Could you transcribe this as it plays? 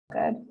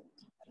Good.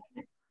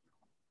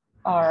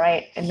 All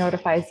right. It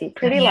notifies you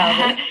pretty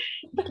loudly.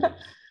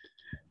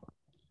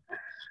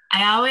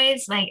 I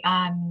always like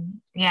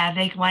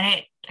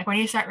when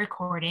you start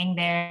recording,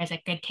 there's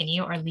like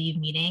continue or leave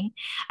meeting.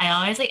 I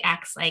always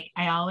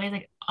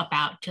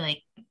about to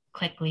like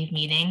click leave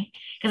meeting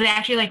because it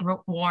actually like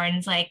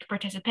warns like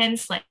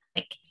participants like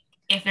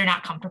if they're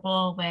not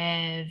comfortable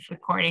with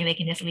recording, they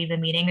can just leave the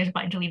meeting. There's a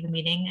button to leave the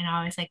meeting, and I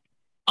always like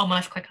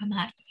almost click on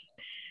that.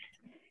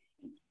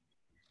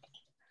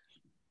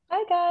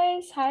 Hi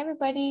guys. Hi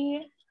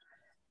everybody.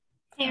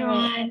 Hey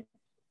everyone.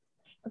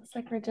 Looks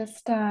like we're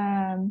just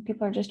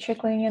people are just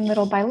trickling in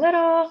little by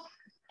little.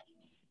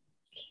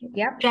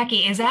 Yep.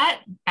 Jackie, is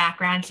that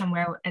background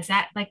somewhere? Is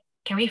that like,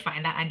 can we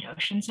find that on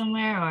Notion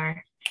somewhere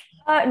or?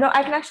 No,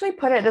 I can actually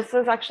put it. This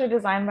was actually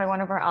designed by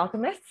one of our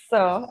alchemists,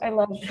 so I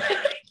love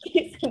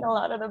using a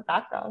lot of the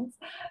backgrounds.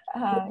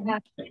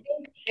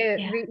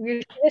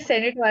 We should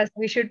send it to us.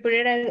 We should put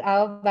it as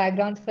our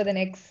backgrounds for the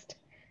next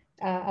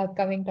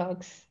upcoming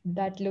talks.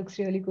 That looks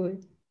really cool.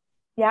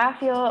 Yeah,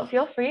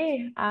 feel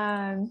free.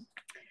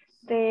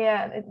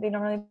 They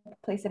normally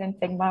place it in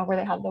Figma where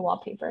they have the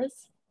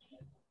wallpapers.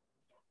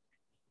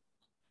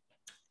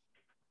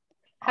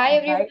 Hi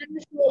everyone.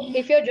 So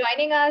if you're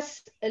joining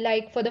us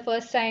like for the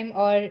first time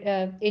or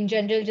in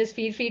general, just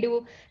feel free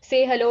to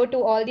say hello to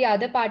all the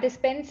other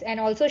participants and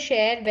also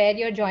share where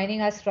you're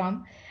joining us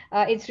from.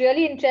 It's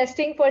really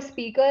interesting for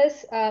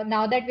speakers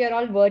now that we are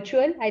all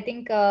virtual. I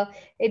think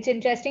it's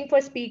interesting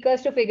for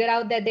speakers to figure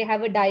out that they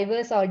have a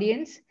diverse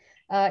audience.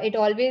 It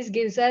always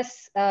gives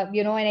us, an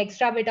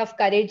extra bit of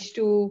courage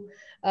to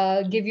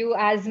give you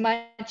as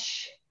many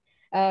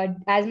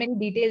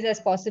details as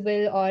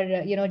possible,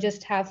 or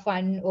just have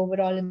fun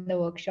overall in the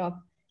workshop.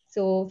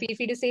 So feel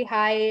free to say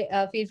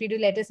hi. Feel free to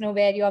let us know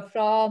where you're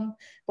from.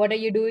 What are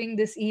you doing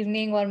this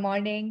evening or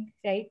morning,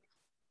 right?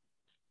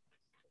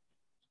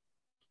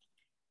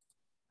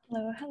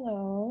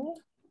 Hello.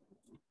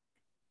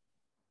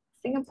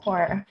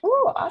 Singapore.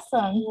 Oh,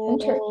 awesome.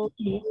 And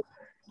Turkey.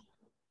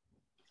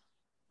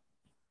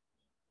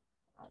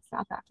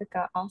 South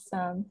Africa.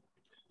 Awesome.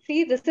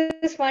 See, this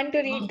is fun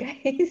to read,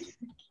 guys.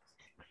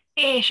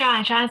 Hey,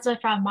 Sean. Sean's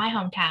from my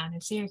hometown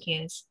in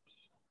Syracuse.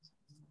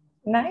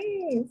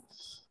 Nice.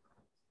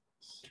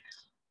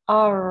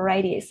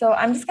 Alrighty, so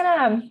I'm just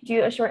gonna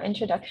do a short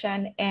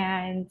introduction,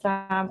 and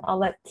I'll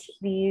let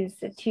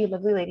these two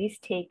lovely ladies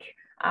take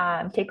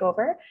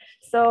over.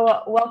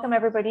 So welcome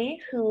everybody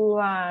who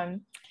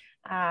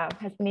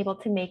has been able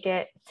to make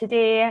it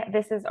today.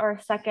 This is our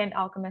second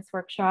Alchemist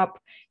workshop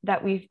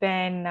that we've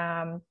been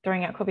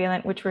throwing at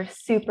Covalent, which we're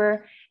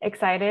super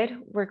excited.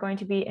 We're going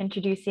to be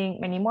introducing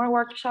many more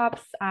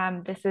workshops.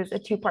 This is a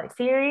two-part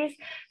series,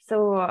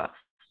 so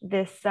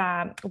this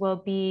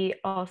will be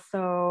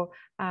also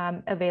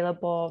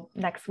available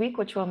next week,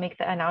 which will make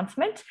the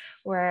announcement,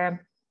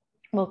 where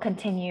we'll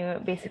continue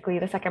basically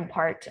the second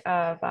part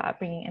of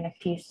bringing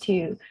NFTs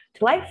to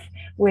life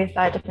with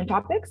different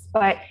topics.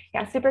 But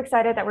yeah, super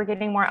excited that we're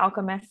getting more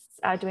alchemists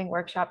doing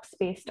workshops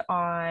based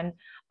on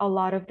a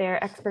lot of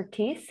their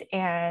expertise.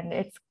 And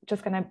it's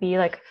just going to be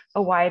like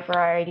a wide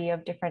variety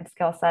of different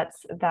skill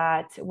sets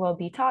that will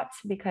be taught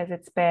because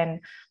it's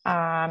been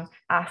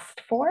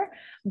asked for.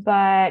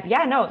 But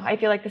yeah, no, I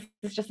feel like this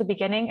is just the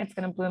beginning. It's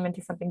going to bloom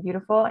into something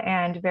beautiful,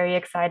 and very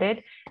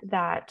excited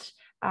that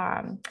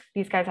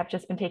these guys have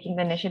just been taking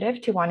the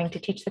initiative to wanting to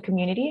teach the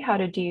community how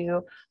to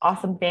do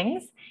awesome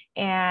things.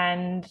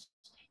 And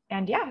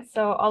yeah,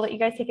 so I'll let you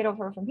guys take it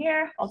over from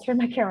here. I'll turn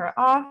my camera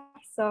off.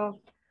 So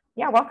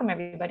yeah, welcome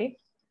everybody.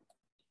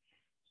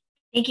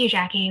 Thank you,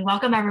 Jackie.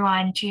 Welcome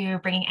everyone to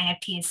bringing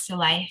NFTs to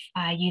life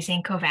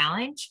using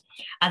Covalent.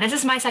 This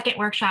is my second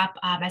workshop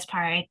as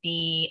part of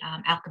the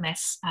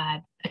Alchemist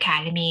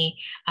Academy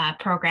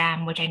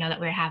program, which I know that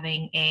we're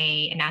having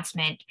an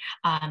announcement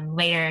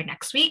later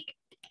next week.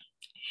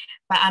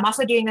 But I'm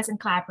also doing this in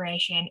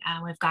collaboration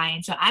with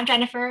Guyan. So I'm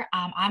Jennifer.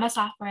 I'm a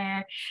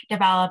software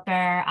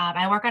developer.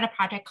 I work on a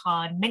project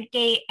called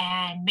Mintgate,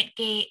 and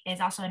Mintgate is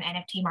also an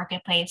NFT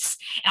marketplace.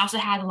 It also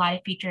has a lot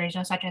of features,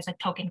 such as like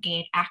token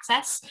gated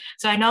access.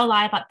 So I know a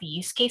lot about the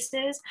use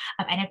cases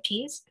of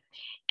NFTs.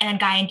 And then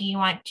Guyan, do you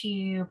want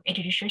to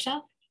introduce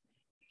yourself?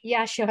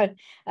 Yeah, sure.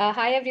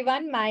 Hi,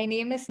 everyone. My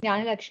name is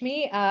Gnana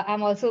Lakshmi.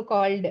 I'm also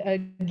called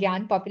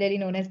Gyan, popularly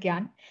known as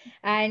Gyan.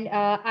 And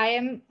I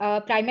am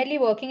primarily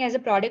working as a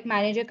product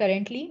manager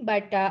currently,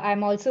 but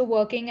I'm also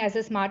working as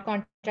a smart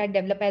contract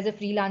developer as a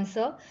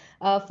freelancer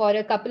for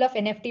a couple of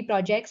NFT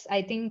projects.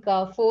 I think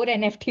 4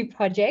 NFT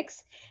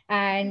projects,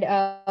 and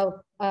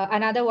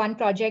another one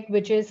project,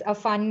 which is a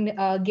fun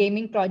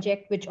gaming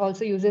project, which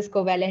also uses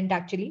Covalent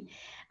actually.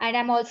 And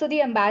I'm also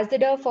the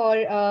ambassador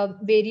for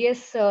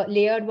various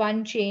layered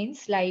one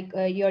chains like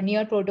your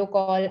Near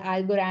Protocol,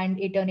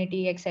 Algorand,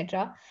 Eternity,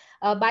 etc.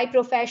 By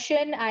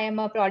profession, I am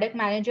a product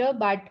manager,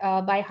 but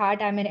by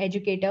heart, I'm an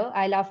educator.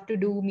 I love to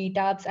do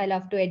meetups. I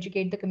love to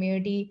educate the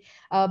community,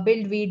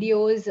 build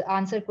videos,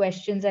 answer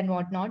questions, and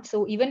whatnot.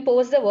 So even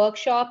post the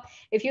workshop,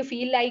 if you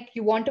feel like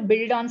you want to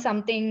build on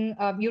something,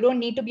 you don't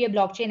need to be a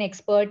blockchain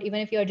expert. Even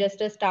if you're just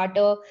a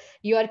starter,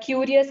 you are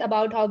curious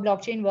about how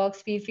blockchain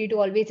works, feel free to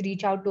always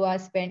reach out to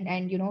us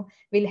and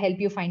we'll help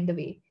you find the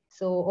way.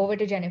 So over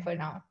to Jennifer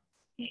now.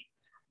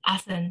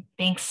 Awesome.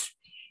 Thanks,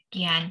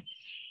 Gian.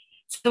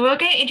 So we're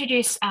going to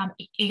introduce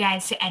you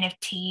guys to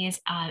NFTs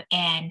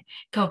and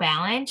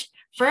Covalent.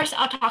 First,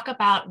 I'll talk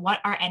about what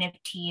are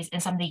NFTs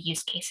and some of the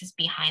use cases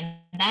behind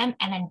them.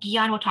 And then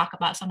Gian will talk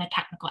about some of the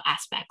technical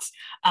aspects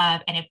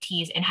of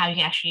NFTs and how you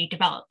can actually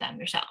develop them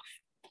yourself.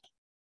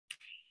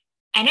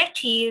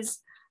 NFTs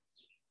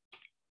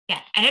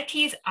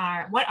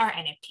what are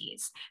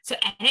NFTs? So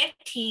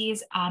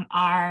NFTs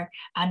are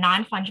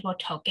non-fungible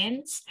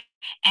tokens,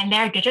 and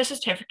they're digital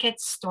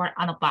certificates stored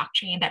on the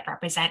blockchain that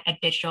represent a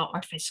digital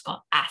or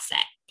physical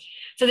asset.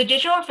 So the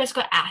digital or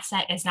physical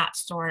asset is not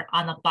stored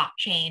on the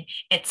blockchain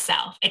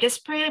itself. It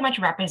just pretty much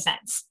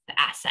represents the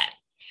asset.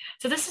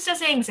 So this is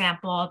just an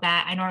example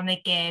that I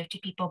normally give to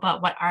people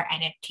about what are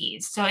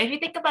NFTs. So if you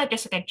think about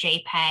just like a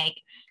JPEG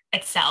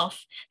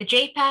itself, the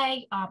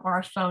JPEG or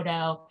a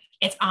photo,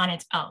 it's on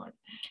its own.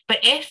 But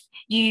if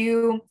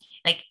you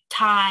like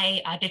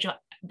tie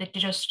the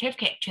digital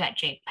certificate to that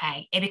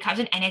JPEG, it becomes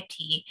an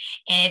NFT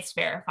and it's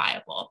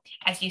verifiable,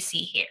 as you see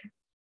here.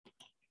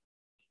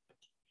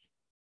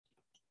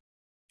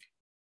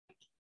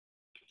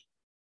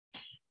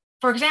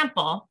 For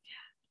example,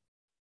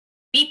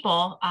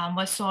 Beeple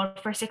was sold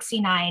for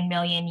 69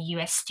 million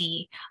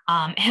USD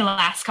in the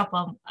last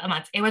couple of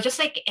months. It was just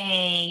like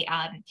a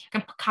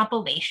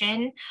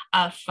compilation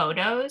of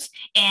photos,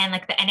 and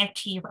like the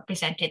NFT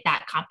represented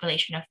that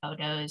compilation of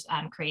photos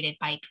created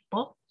by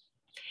Beeple.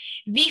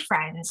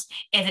 VeeFriends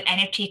is an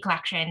NFT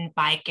collection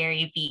by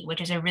Gary Vee,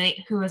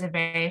 who is a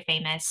very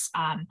famous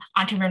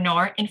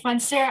entrepreneur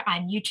influencer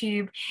on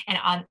YouTube and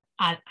on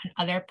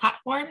other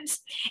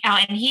platforms.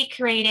 And he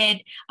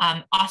created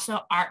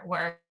also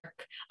artwork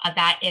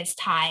that is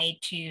tied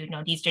to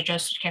these digital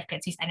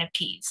certificates, these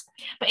NFTs.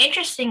 But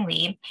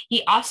interestingly,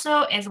 he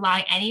also is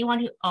allowing anyone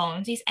who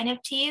owns these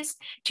NFTs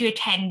to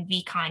attend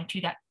VeeCon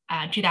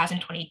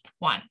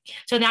 2021.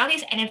 So now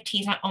these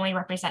NFTs not only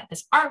represent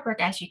this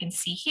artwork, as you can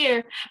see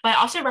here, but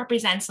also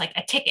represents like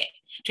a ticket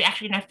to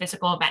actually a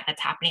physical event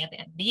that's happening at the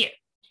end of the year.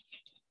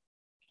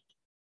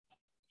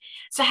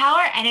 So how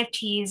are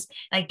NFTs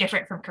like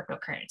different from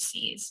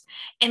cryptocurrencies?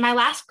 In my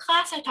last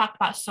class, I talked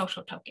about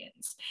social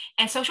tokens,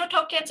 and social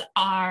tokens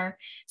are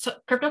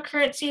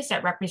cryptocurrencies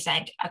that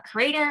represent a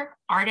creator,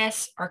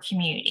 artist, or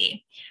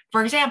community.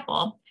 For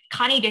example,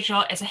 Connie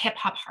Digital is a hip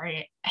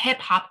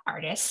hop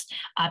artist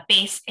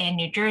based in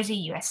New Jersey,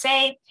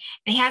 USA,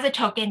 and he has a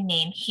token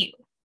named Hue.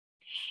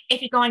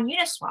 If you go on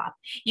Uniswap,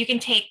 you can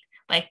take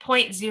like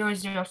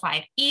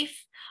 0.005 ETH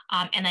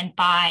and then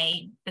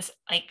buy this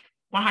like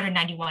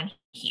 191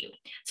 Hue.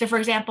 So for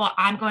example,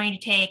 I'm going to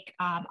take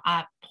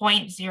a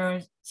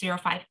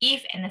 0.005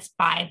 ETH and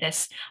buy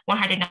this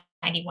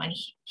 191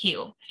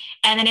 Hue.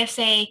 And then if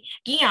say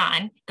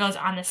Gian goes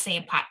on the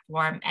same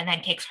platform and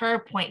then takes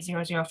her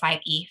 0.005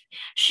 ETH,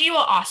 she will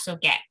also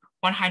get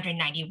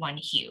 191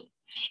 Hue.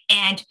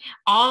 And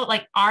all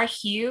like our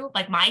Hue,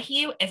 like my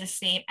Hue is the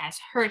same as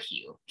her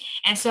Hue.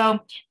 And so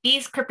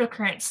these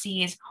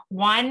cryptocurrencies,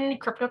 one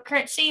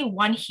cryptocurrency,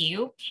 one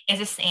Hue is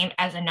the same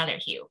as another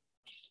Hue.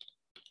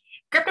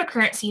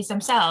 Cryptocurrencies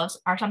themselves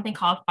are something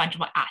called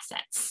fungible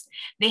assets.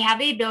 They have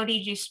the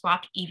ability to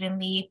swap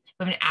evenly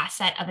with an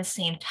asset of the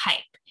same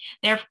type.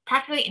 They're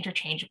practically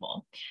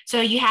interchangeable.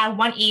 So you have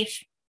one ETH,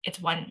 it's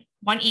one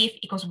ETH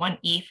equals one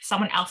ETH.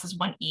 Someone else's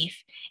one ETH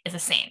is the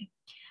same.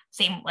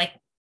 Same like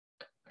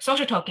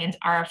social tokens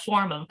are a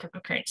form of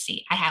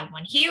cryptocurrency. I have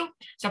one Hue,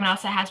 someone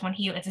else that has one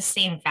Hue, it's the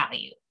same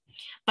value.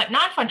 But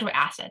non-fungible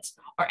assets,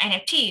 or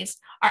NFTs,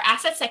 are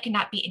assets that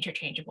cannot be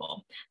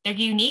interchangeable. They're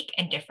unique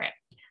and different.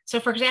 So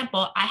for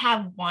example, I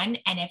have one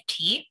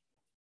NFT.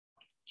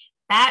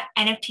 That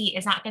NFT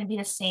is not going to be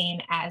the same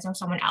as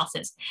someone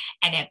else's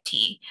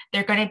NFT.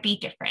 They're going to be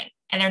different,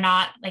 and they're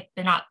not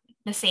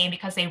the same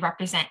because they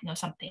represent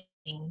something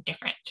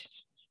different.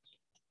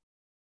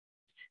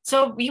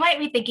 So you might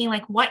be thinking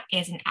like, what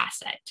is an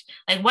asset?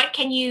 Like, what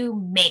can you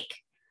make?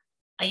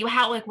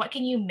 What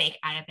can you make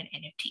out of an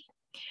NFT?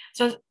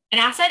 So an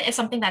asset is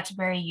something that's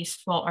very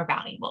useful or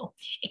valuable.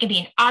 It can be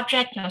an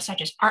object,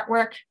 such as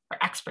artwork or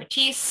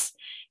expertise.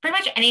 Pretty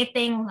much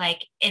anything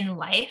like in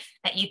life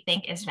that you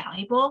think is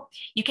valuable,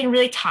 you can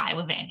really tie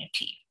with an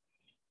NFT.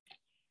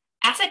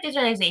 Asset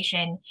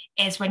digitalization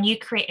is when you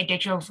create a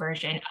digital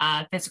version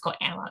of physical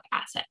analog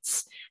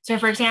assets. So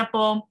for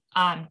example,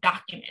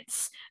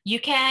 documents.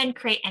 You can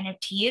create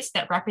NFTs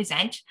that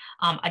represent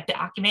a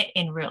document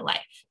in real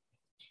life.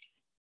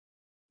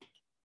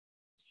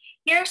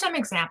 Here are some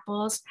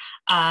examples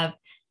of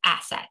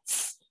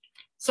assets.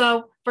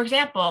 So for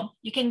example,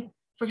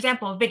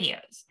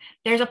 videos.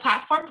 There's a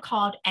platform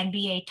called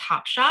NBA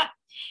Top Shot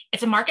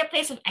It's a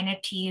marketplace of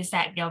NFTs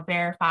that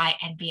verify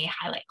NBA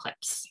highlight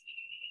clips.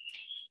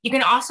 You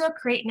can also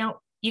create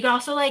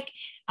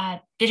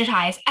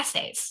digitize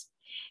essays.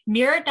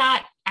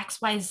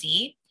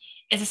 Mirror.xyz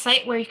is a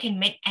site where you can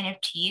mint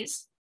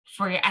NFTs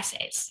for your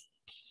essays.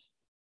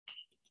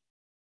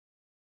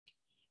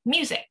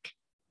 Music.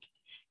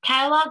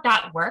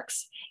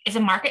 Catalog.works is a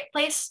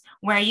marketplace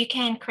where you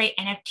can create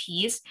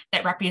NFTs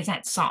that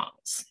represent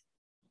songs.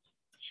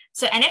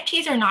 So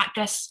NFTs are not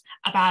just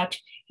about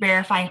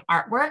verifying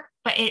artwork,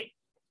 but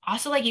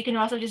you can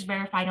also just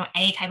verify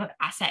any type of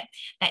asset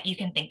that you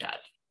can think of.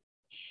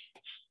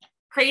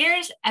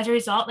 Creators, as a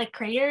result,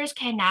 creators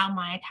can now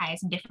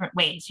monetize in different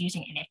ways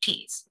using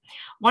NFTs.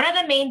 One of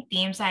the main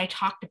themes that I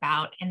talked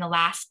about in the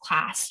last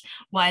class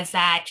was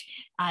that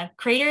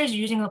creators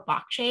using the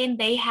blockchain,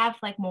 they have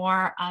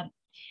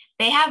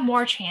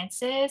more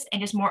chances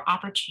and just more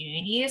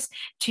opportunities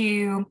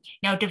to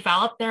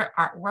develop their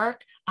artwork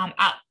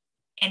out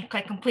and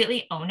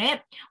completely own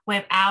it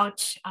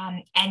without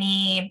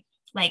any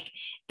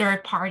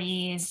third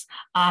parties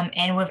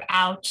and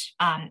without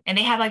and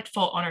they have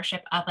full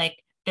ownership of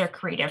their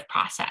creative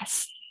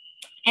process.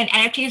 And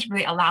NFTs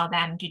really allow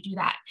them to do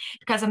that,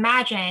 because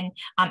imagine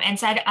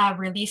instead of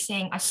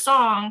releasing a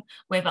song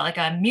with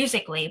a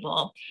music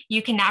label,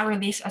 you can now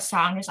release a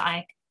song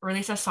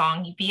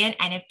via an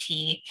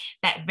NFT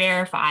that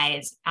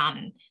verifies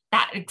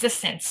that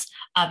existence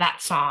of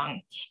that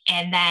song.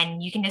 And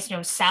then you can just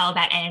sell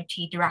that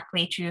NFT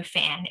directly to a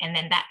fan, and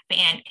then that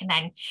fan can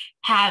then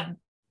have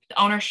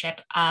the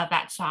ownership of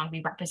that song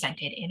be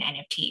represented in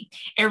NFT.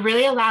 It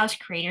really allows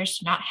creators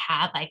to not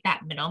have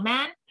that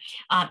middleman,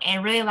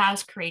 and really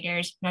allows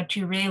creators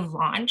to really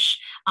launch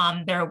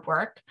their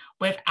work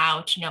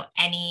without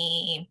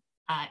any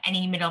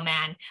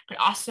middleman, but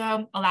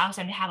also allows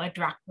them to have a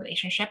direct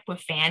relationship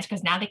with fans,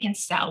 because now they can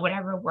sell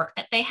whatever work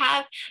that they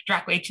have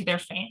directly to their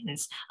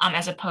fans,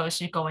 as opposed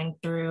to going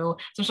through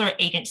some sort of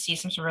agency,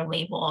 some sort of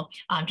label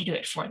to do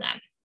it for them.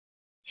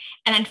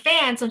 And then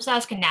fans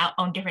themselves can now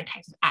own different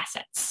types of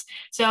assets.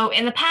 So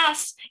in the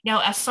past,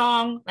 a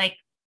song,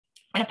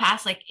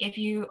 if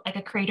you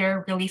a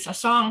creator release a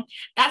song,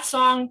 that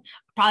song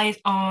probably is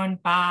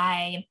owned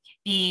by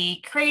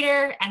the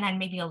creator and then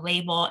maybe a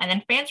label, and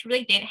then fans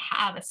really didn't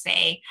have a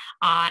say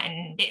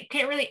on, they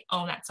couldn't really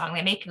own that song.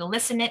 They may could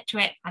listen to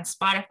it on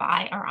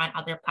Spotify or on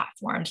other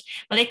platforms,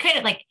 but they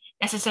couldn't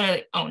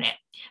necessarily own it.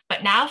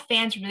 But now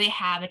fans really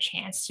have a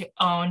chance to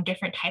own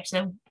different types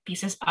of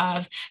pieces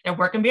of their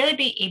work and really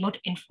be able to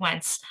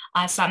influence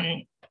how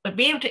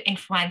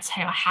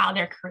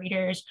their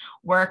creators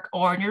work,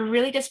 or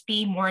really just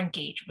be more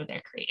engaged with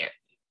their creator.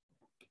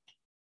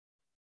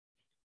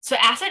 So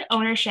asset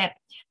ownership.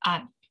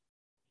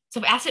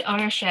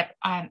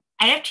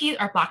 NFTs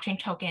are blockchain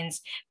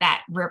tokens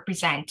that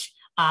represent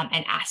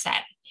an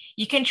asset.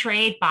 You can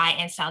trade, buy,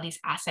 and sell these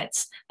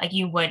assets like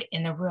you would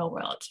in the real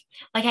world.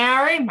 Like I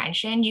already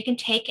mentioned, you can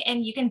take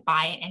and you can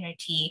buy an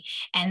NFT,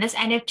 and this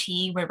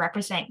NFT would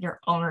represent your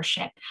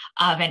ownership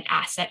of an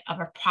asset, of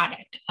a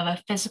product, of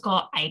a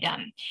physical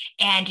item.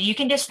 And you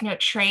can just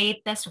trade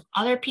this with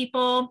other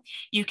people.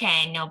 You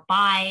can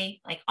buy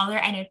other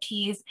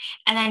NFTs,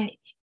 and then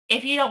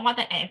if you don't want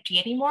that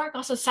NFT anymore, you can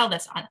also sell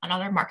this on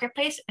another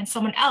marketplace, and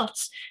someone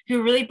else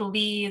who really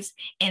believes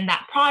in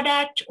that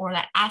product or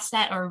that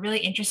asset or really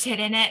interested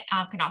in it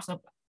can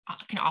also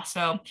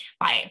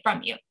buy it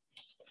from you.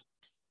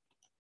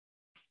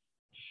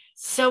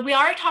 So we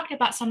already talked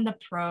about some of the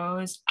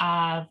pros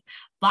of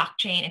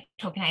blockchain and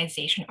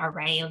tokenization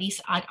already, at least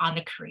on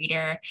the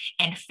creator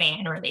and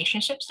fan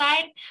relationship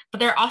side, but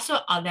there are also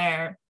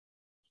other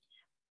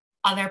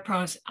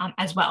pros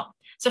as well.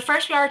 So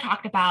first, we already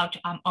talked about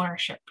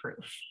ownership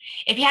proof.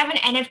 If you have an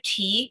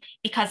NFT,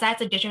 because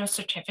that's a digital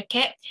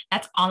certificate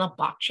that's on the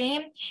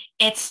blockchain,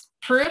 it's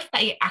proof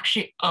that you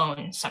actually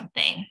own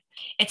something.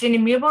 It's an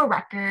immutable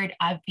record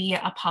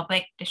via a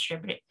public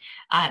distributed.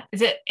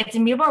 It's a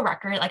immutable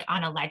record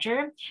on a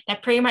ledger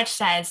that pretty much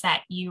says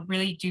that you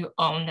really do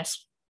own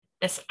this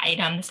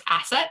item, this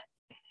asset.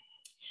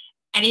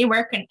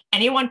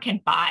 Anyone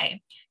can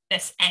buy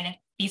these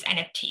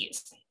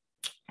NFTs.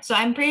 So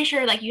I'm pretty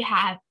sure you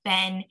have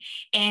been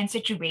in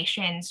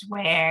situations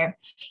where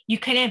you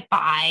couldn't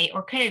buy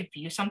or couldn't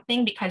view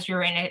something because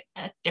you're in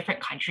a different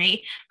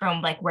country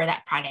from where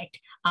that product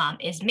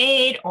is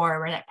made or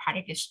where that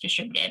product is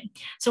distributed.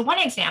 So one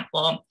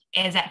example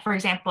is that, for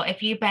example,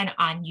 if you've been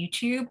on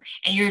YouTube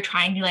and you're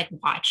trying to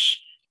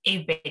watch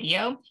a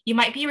video, you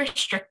might be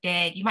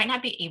restricted. You might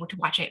not be able to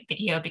watch a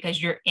video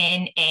because you're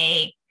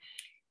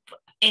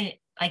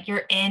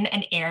you're in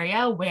an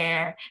area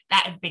where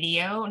that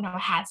video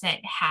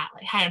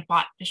hadn't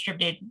bought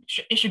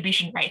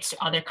distribution rights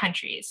to other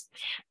countries.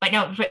 But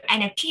no, for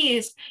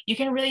NFTs, you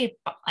can really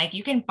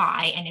you can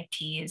buy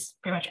NFTs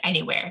pretty much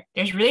anywhere.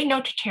 There's really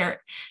no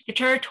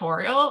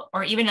territorial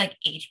or even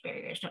age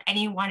barriers. So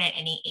anyone at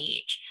any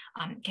age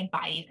can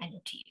buy these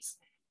NFTs.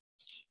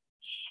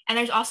 And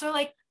there's also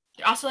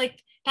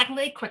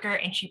technically quicker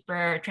and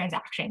cheaper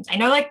transactions. I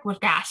know like with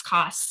gas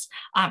costs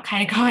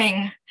kind of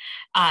going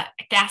up,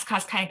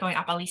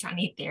 at least on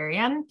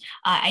Ethereum.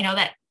 I know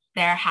that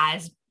it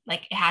has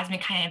been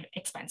kind of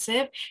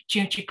expensive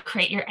to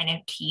create your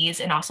NFTs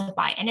and also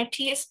buy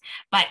NFTs.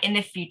 But in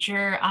the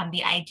future,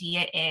 the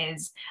idea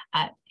is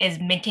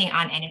minting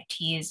on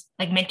NFTs,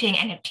 like minting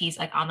NFTs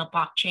like on the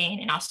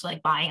blockchain, and also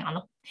like buying on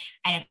the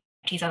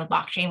NFTs on the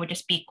blockchain would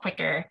just be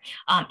quicker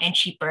and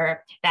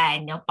cheaper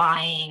than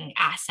buying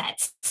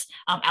assets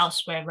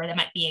elsewhere, where there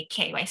might be a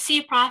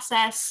KYC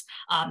process.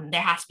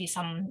 There has to be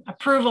some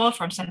approval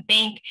from some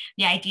bank.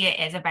 The idea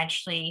is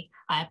eventually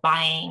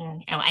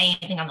buying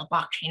anything on the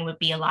blockchain would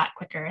be a lot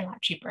quicker, a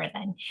lot cheaper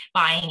than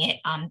buying it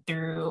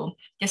through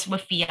just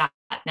with fiat,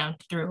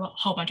 through a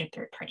whole bunch of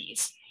third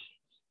parties.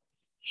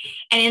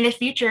 And in the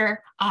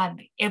future,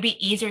 it'll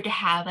be easier to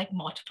have like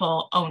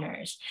multiple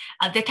owners.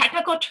 The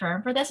technical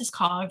term for this is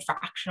called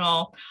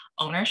fractional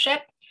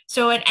ownership.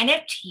 So an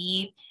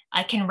NFT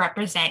can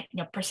represent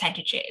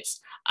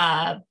percentages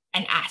of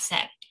an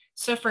asset.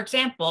 So for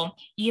example,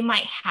 you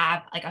might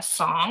have like a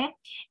song,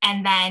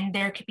 and then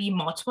there could be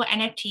multiple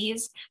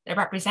NFTs that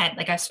represent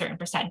like a certain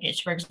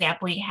percentage. For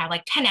example, you have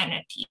like 10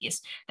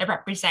 NFTs that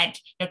represent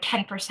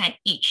 10%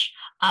 each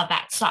of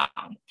that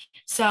song.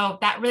 So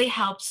that really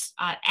helps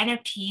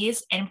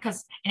NFTs, and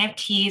because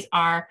NFTs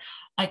are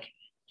like,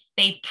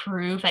 they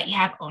prove that you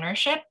have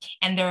ownership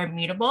and they're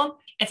immutable,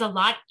 it's a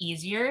lot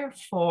easier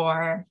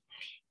for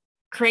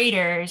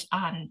creators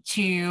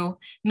to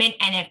mint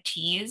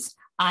NFTs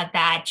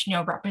that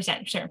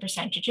represent certain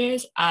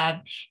percentages of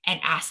an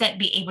asset,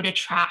 be able to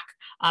track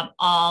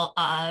all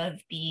of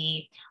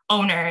the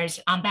owners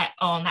that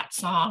own that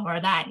song or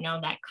that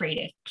that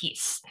creative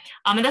piece.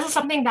 And this is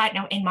something that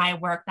in my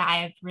work that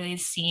I've really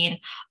seen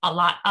a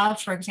lot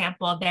of. For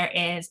example, there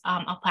is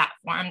a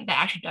platform that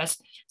actually does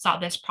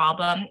solve this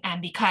problem,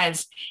 and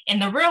because in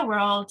the real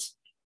world,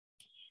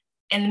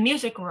 in the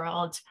music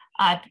world,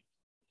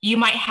 you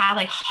might have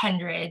like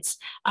hundreds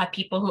of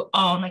people who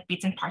own like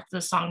beats and parts of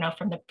the song,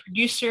 from the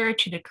producer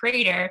to the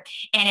creator.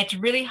 And it's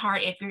really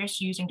hard if you're just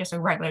using just a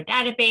regular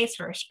database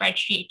or a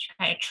spreadsheet to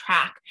kind of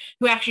track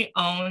who actually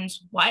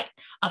owns what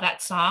of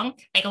that song.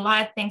 Like a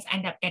lot of things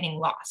end up getting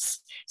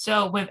lost.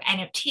 So with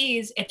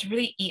NFTs,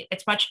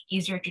 it's much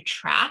easier to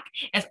track.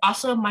 It's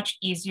also much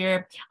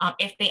easier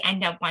if they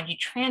end up wanting to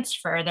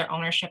transfer their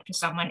ownership to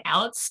someone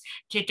else,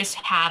 to just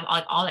have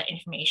all the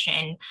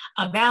information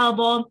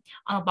available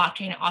on the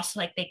blockchain. Also,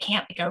 like they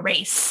can't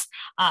erase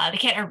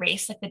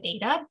like the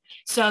data,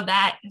 so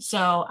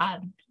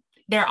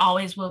there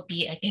always will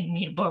be an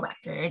immutable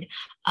record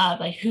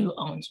of like who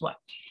owns what.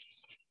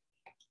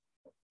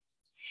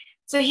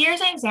 So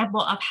here's an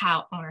example of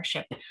how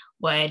ownership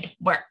would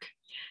work.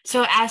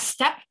 So as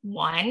step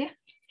one,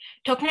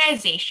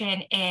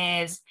 tokenization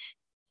is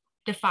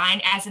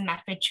defined as a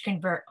method to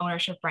convert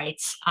ownership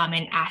rights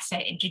an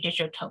asset into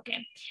digital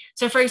token.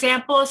 So for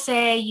example,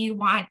 say you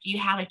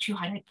have like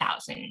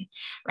 200,000,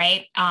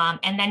 right?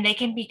 And then they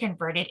can be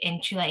converted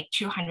into like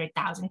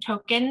 200,000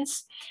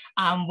 tokens,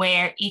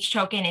 where each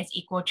token is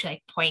equal to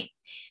like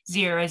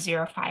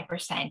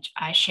 0.005%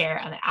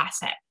 share of the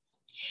asset.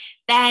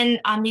 Then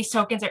these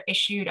tokens are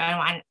issued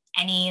on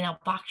any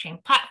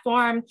blockchain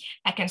platform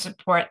that can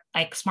support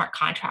like smart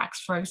contracts,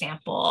 for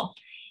example,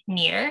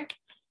 Near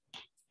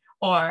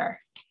or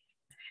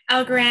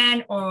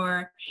Algorand,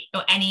 or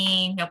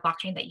any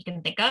blockchain that you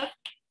can think of.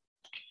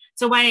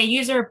 So when a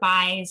user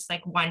buys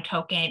like one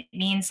token, it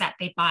means that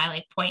they buy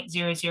like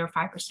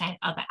 0.005%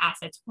 of the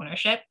asset's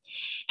ownership.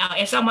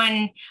 If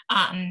someone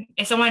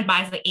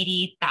buys like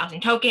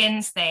 80,000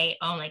 tokens, they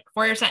own like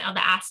 40% of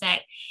the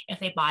asset. If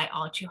they buy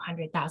all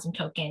 200,000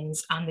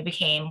 tokens, they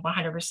became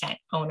 100%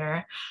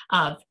 owner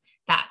of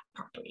that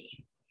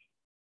property.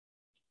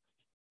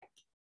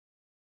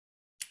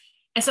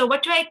 And so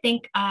what do I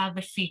think of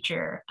the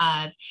future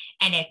of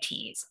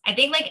NFTs? I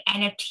think like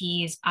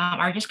NFTs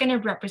are just going to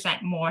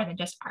represent more than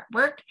just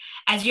artwork.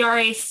 As you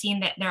already seen,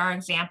 that there are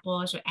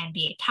examples with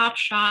NBA Top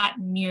Shot,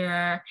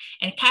 Mirror,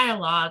 and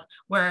Catalog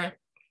where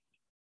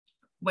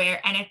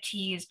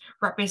NFTs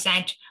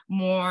represent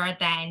more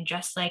than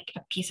just like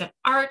a piece of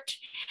art.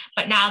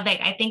 But now that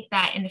I think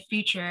that in the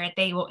future,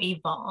 they will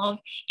evolve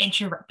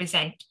into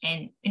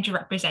representing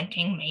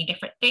many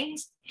different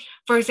things.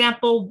 For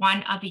example,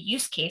 one of the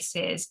use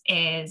cases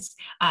is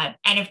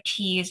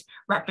NFTs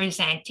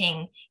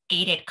representing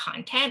gated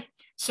content.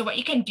 So what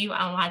you can do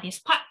on a lot of these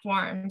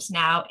platforms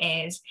now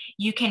is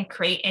you can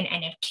create an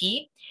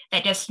NFT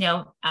that just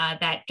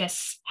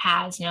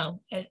has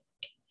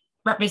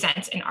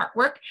represents an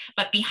artwork,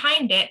 but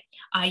behind it,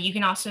 you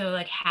can also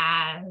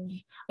have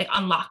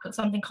unlock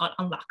something called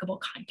unlockable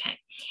content.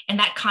 And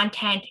that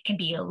content can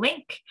be a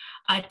link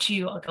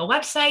to a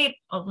website,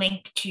 a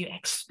link to an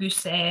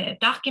exclusive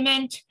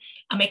document.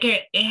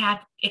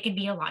 It can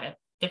be a lot of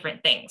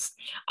different things.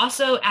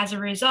 Also, as a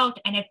result,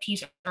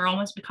 NFTs are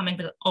almost becoming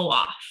the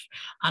OAuth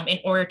in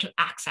order to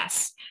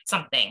access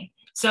something.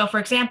 So for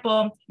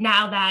example,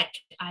 now that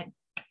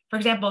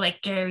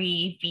like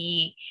Gary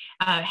Vee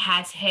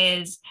has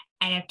his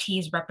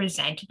NFTs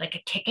represent like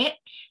a ticket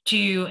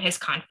to his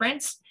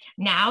conference,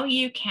 now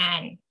you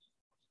can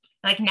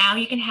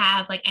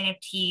have like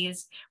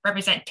NFTs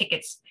represent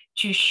tickets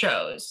to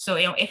shows. So,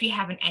 if you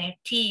have an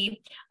NFT,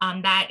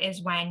 that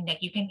is when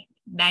like you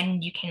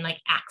can like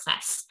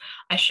access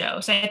a show.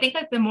 So I think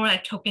that the more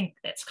like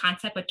this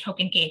concept of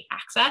token gate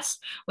access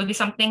would be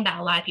something that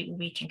a lot of people will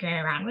be tinkering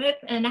around with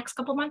in the next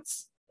couple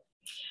months.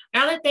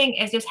 Another thing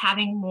is just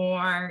having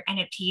more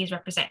NFTs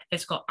represent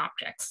physical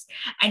objects.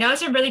 I know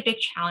it's a really big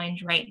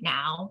challenge right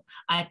now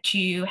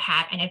to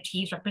have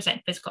NFTs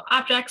represent physical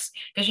objects,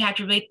 because you have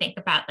to really think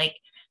about like,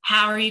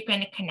 how are you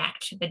going to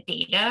connect the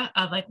data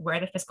of like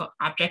where the physical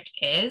object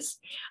is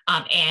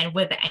and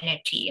with the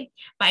NFT?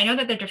 But I know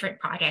that there are different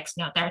projects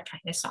that are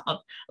trying to solve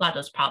a lot of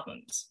those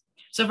problems.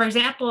 So for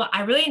example,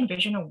 I really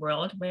envision a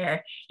world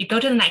where you go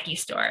to the Nike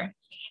store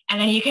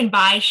and then you can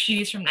buy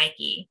shoes from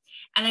Nike.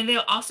 And then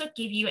they'll also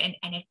give you an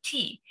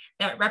NFT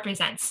that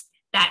represents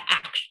that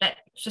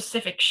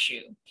specific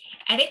shoe.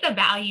 I think the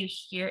value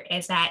here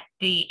is that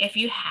if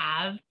you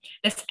have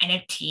this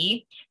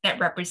NFT that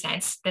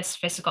represents this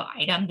physical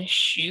item, this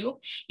shoe,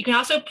 you can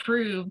also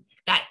prove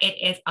that it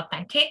is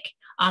authentic,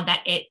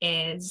 that it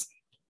is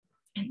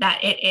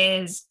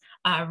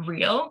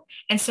real.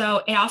 And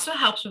so it also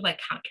helps with like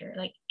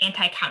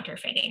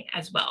anti-counterfeiting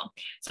as well.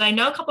 So I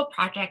know a couple of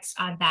projects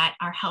that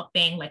are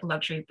helping like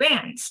luxury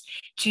brands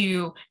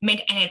to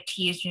mint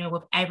NFTs,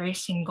 with every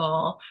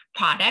single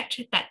product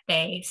that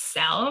they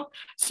sell,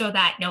 so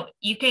that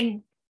you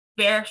can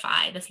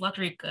verify this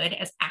luxury good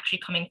as actually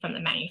coming from the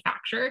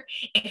manufacturer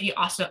if you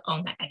also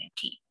own that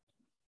NFT.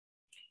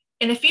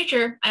 In the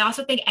future, I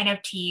also think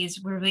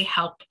NFTs will really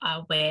help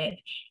with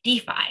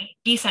DeFi,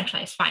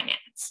 decentralized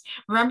finance.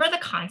 Remember the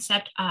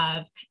concept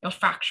of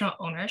fractional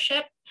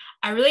ownership?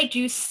 I really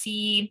do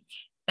see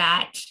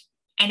that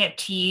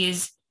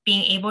NFTs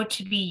being able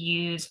to be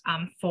used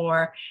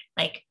for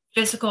like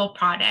physical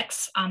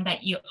products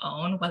that you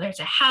own, whether it's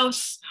a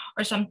house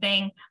or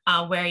something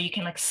where you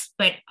can like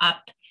split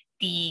up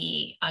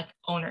the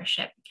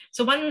ownership.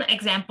 So one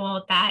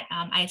example that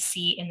I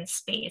see in the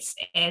space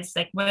is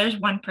like where there's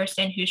one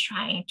person who's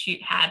trying to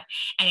have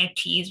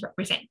NFTs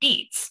represent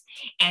deeds.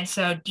 And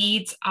so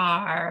deeds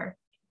are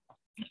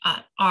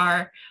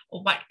the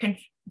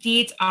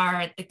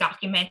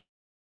document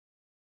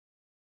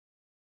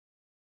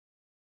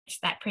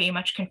that pretty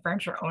much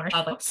confirms your ownership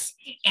of those.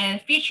 And in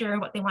the future,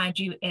 what they want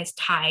to do is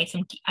tie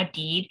a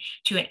deed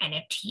to an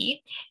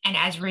NFT. And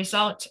as a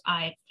result,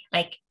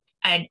 like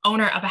an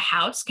owner of a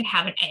house can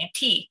have an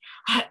NFT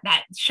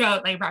that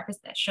shows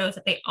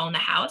that they own the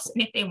house.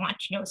 And if they want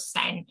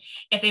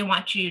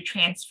to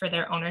transfer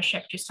their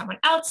ownership to someone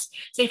else,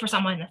 say for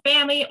someone in the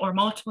family or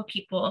multiple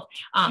people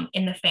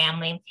in the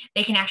family,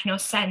 they can actually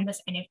send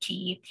this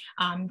NFT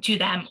to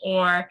them,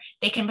 or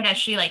they can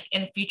potentially like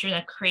in the future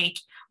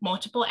create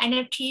multiple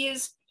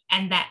NFTs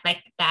and that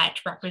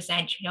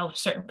represent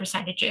certain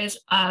percentages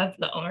of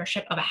the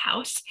ownership of a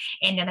house,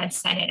 and then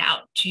send it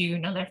out to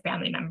their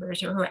family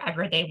members or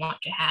whoever they want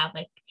to have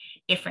like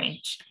different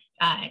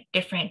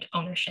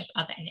ownership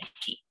of the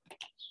NFT.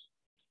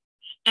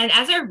 And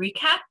as a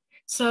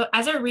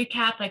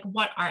recap, like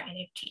what are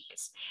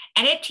NFTs?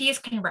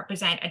 NFTs can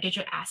represent a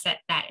digital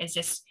asset that is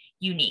just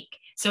unique.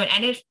 So an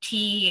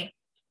NFT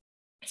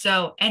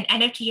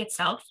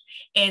itself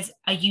is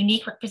a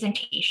unique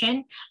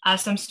representation of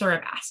some sort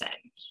of asset.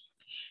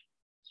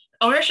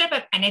 Ownership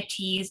of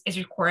NFTs is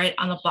recorded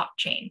on the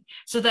blockchain.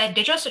 So the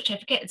digital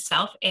certificate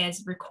itself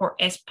is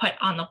put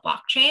on the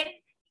blockchain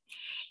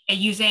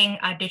using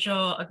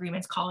digital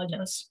agreements called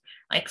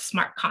like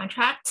smart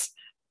contracts.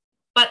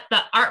 But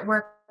the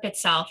artwork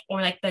itself, or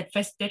like the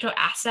digital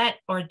asset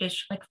or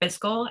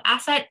physical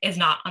asset, is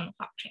not on the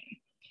blockchain.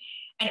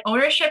 And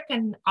ownership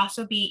can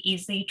also be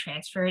easily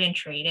transferred and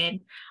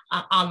traded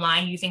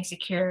online using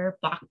secure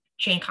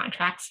blockchain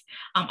contracts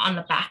on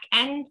the back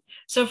end.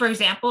 So for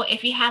example,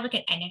 if you have like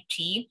an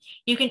NFT,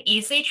 you can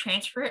easily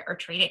transfer it or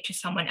trade it to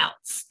someone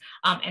else.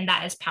 And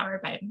that is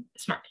powered by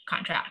smart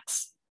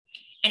contracts.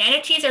 And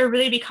NFTs are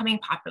really becoming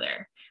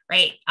popular,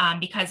 right?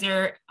 Because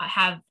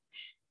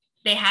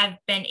they have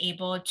been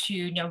able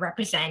to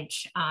represent,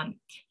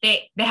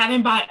 they have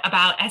been brought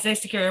about as a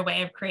secure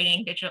way of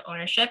creating digital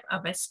ownership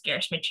of a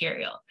scarce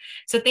material.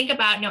 So think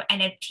about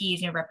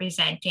NFTs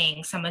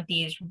representing some of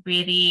these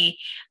really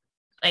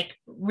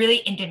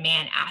in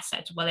demand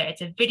assets, whether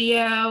it's a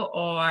video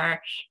or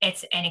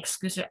it's an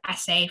exclusive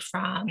essay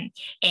from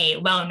a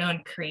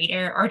well-known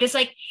creator, or just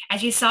like,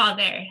 as you saw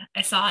there,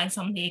 I saw in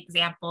some of the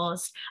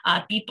examples,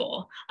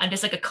 Beeple,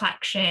 just like a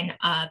collection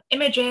of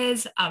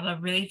images of a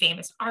really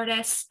famous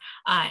artist,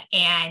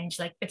 and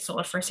like it's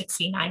sold for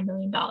 $69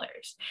 million.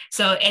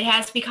 So it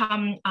has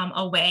become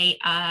a way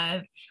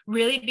of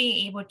really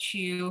being able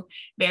to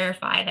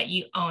verify that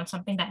you own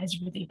something that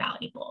is really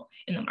valuable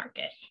in the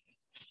market.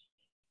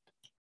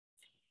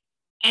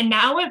 And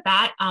now with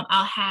that,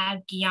 I'll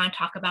have Gnana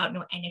talk about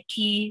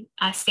NFT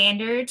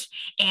standards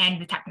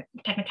and the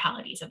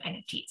technicalities of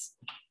NFTs.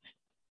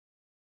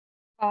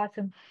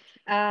 Awesome.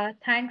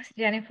 Thanks,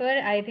 Jennifer.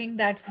 I think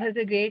that was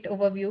a great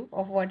overview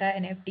of what are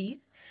NFTs.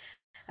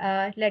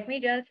 Let me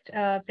just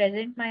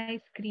present my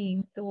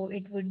screen so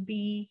it would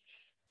be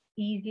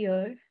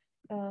easier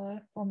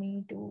for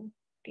me to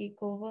take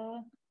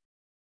over.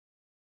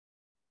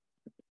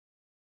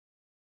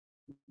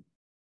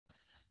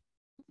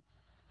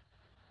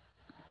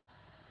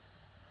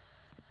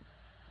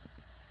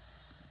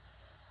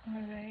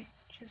 All right,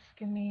 just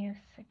give me a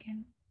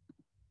second.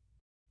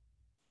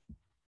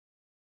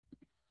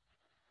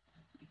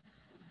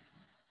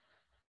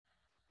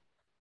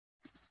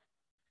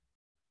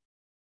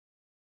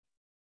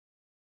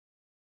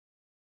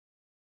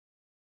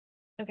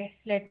 Okay,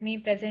 let me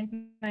present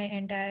my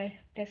entire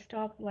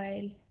desktop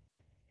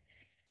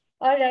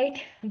all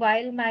right,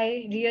 while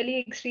my really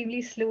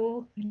extremely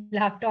slow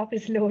laptop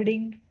is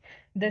loading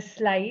the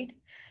slide.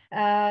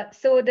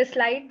 So the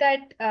slide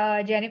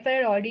that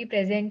Jennifer already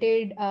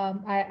presented,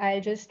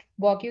 I'll just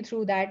walk you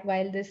through that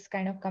while this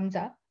kind of comes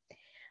up.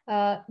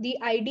 The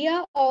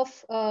idea of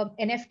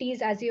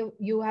NFTs, as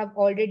you have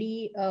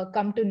already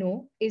come to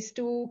know, is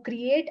to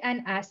create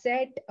an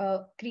asset,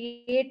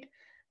 create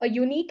a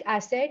unique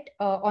asset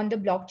on the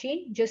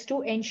blockchain, just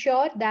to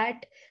ensure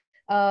that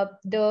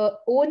the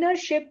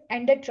ownership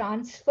and the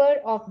transfer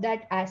of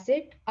that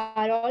asset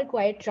are all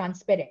quite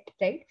transparent,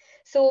 right?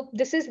 So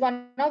this is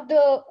one of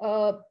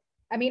the,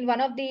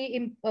 one of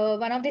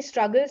the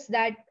struggles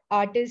that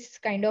artists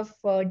kind of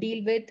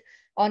deal with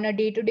on a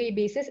day-to-day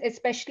basis,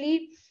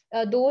 especially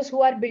those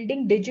who are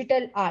building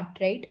digital art,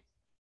 right?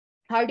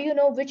 How do you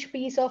know which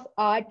piece of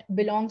art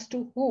belongs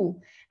to who,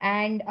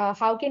 and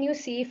how can you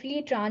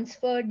safely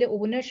transfer the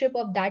ownership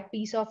of that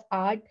piece of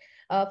art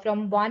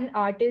from one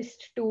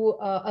artist to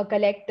a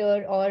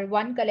collector, or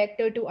one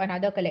collector to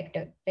another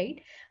collector,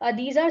 right?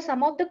 These are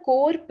some of the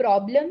core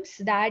problems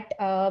that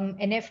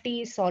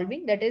NFT is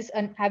solving, that is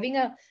having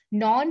a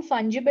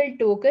non-fungible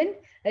token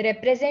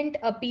represent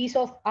a piece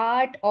of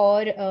art,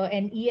 or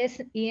an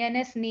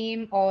ENS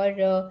name,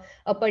 or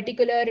a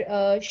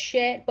particular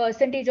share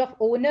percentage of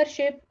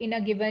ownership in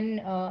a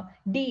given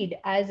deed,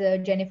 as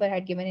Jennifer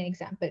had given an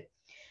example.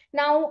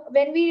 Now,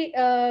 when we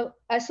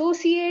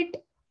associate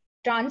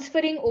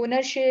transferring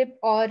ownership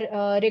or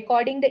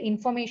recording the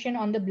information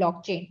on the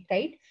blockchain,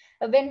 right?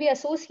 When we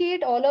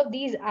associate all of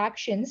these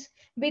actions,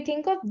 we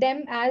think of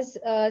them as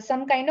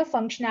some kind of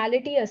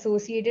functionality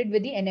associated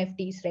with the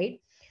NFTs,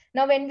 right?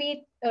 Now, when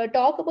we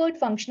talk about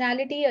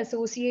functionality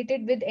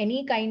associated with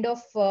any kind of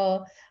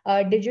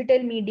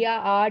digital media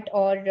art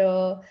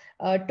or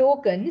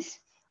tokens,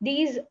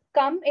 these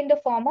come in the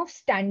form of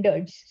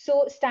standards.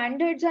 So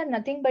standards are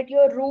nothing but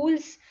your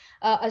rules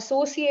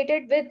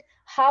associated with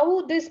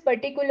how this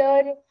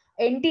particular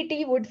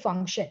entity would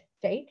function,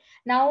 right?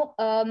 Now,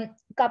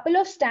 couple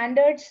of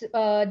standards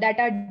that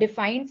are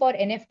defined for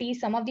NFT,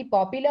 some of the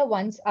popular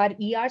ones are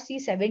ERC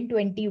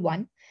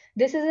 721.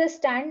 This is a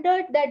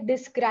standard that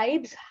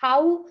describes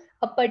how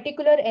a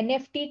particular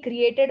NFT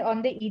created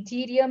on the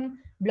Ethereum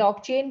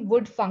blockchain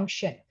would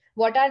function.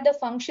 What are the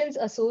functions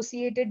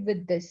associated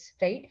with this,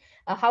 right?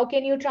 How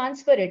can you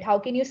transfer it? How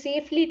can you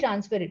safely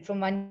transfer it from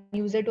one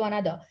user to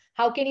another?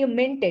 How can you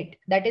mint it?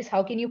 That is,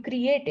 how can you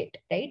create it,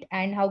 right?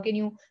 And how can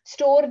you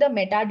store the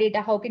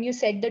metadata? How can you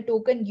set the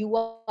token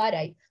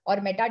URI or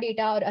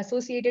metadata or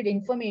associated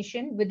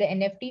information with the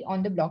NFT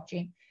on the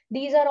blockchain?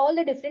 These are all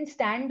the different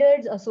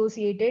standards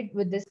associated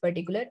with a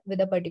particular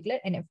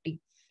NFT.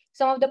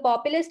 Some of the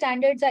popular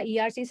standards are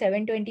ERC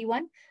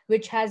 721,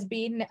 which has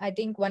been, I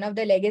think, one of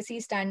the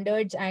legacy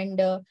standards,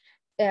 and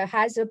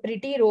has a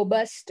pretty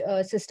robust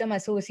system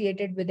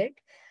associated with it.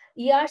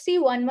 ERC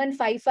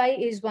 1155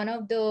 is one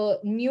of the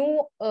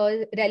new,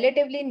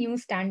 relatively new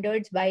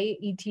standards by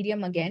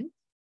Ethereum again.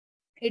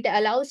 It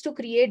allows to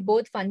create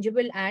both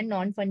fungible and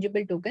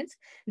non-fungible tokens.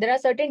 There are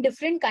certain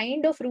different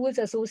kind of rules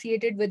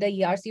associated with the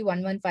ERC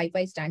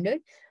 1155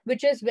 standard,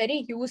 which is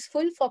very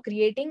useful for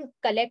creating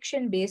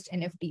collection-based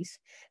NFTs.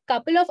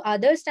 Couple of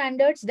other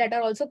standards that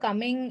are also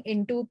coming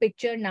into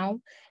picture now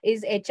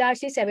is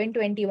HRC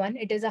 721.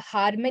 It is a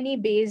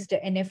harmony-based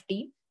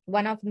NFT.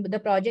 One of the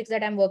projects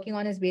that I'm working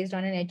on is based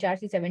on an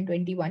HRC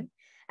 721.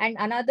 And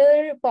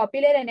another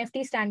popular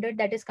NFT standard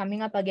that is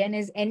coming up again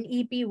is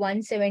NEP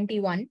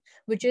 171,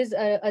 which is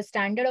a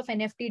standard of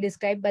NFT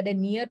described by the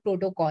Near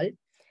protocol.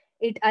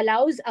 It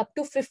allows up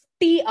to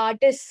 50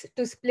 artists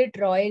to split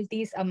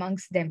royalties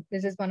amongst them.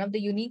 This is one of the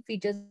unique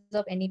features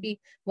of NEP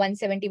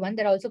 171.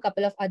 There are also a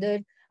couple of other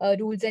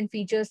rules and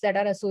features that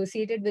are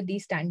associated with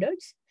these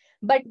standards.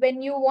 But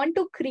when you want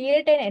to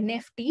create an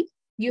NFT,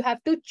 you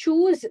have to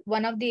choose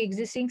one of the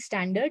existing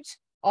standards,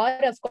 or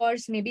of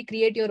course, maybe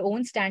create your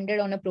own standard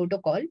on a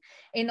protocol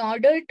in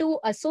order to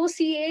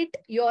associate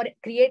your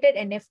created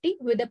NFT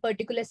with a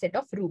particular set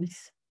of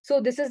rules.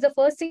 So this is the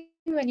first thing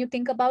when you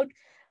think about,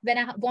 when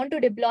I want to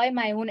deploy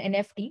my own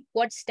NFT,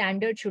 what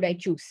standard should I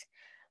choose?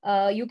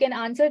 You can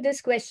answer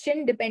this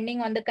question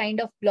depending on the kind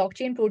of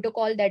blockchain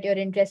protocol that you're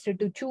interested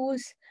to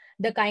choose,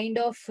 the kind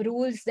of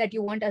rules that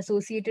you want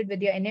associated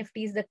with your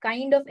NFTs, the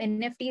kind of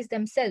NFTs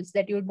themselves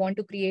that you would want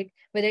to create,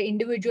 whether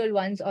individual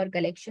ones or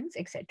collections,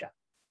 etc.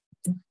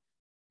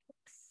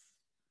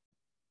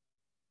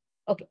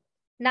 Okay.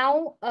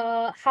 Now,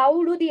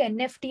 how do the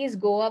NFTs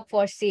go up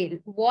for sale?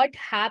 What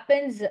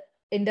happens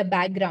in the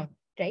background,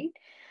 right?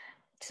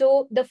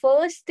 So the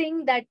first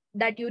thing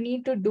that you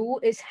need to do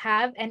is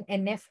have an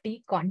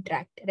NFT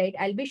contract, right?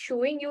 I'll be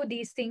showing you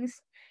these things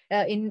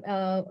in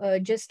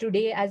just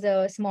today as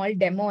a small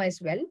demo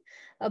as well.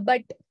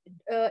 But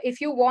if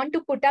you want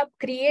to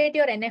create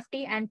your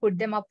NFT and put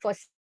them up for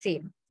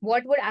sale,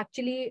 what would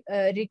actually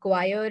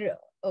require,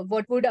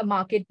 what would a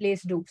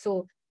marketplace do?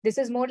 So this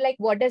is more like,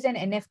 what does an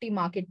NFT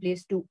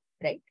marketplace do,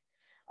 right?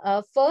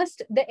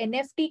 First, the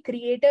NFT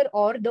creator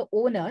or the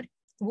owner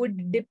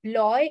would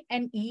deploy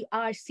an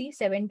ERC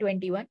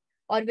 721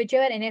 or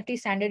whichever NFT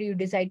standard you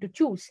decide to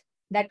choose,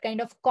 that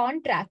kind of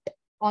contract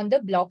on the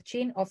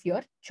blockchain of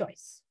your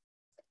choice.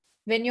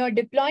 When you're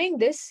deploying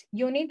this,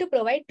 you need to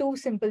provide two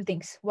simple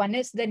things. One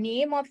is the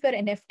name of your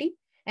NFT,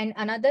 and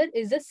another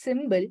is a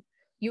symbol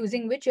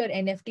using which your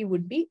NFT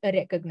would be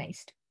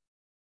recognized.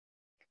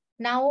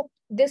 Now,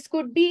 this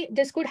could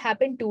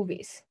happen two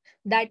ways.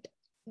 That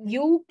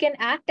you can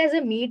act as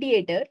a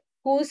mediator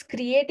who's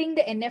creating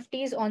the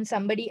NFTs on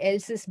somebody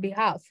else's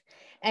behalf,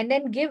 and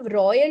then give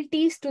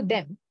royalties to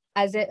them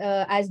as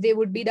they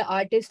would be the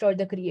artist or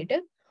the creator.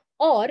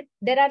 Or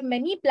there are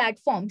many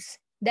platforms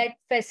that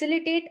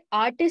facilitate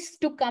artists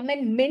to come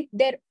and mint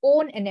their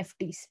own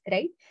NFTs,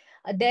 right?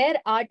 Their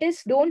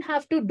artists don't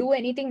have to do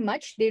anything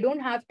much. They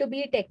don't have to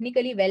be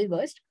technically well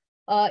versed.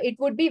 It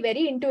would be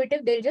very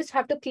intuitive. They'll just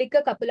have to click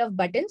a couple of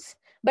buttons,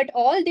 but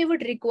all they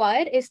would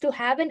require is to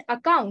have an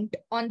account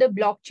on the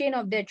blockchain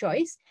of their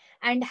choice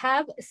and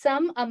have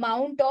some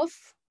amount of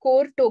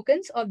core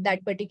tokens of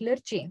that particular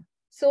chain.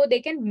 So they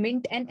can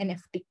mint an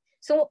NFT.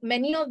 So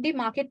many of the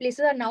marketplaces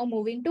are now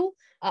moving to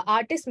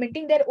artists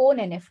minting their own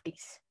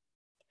NFTs.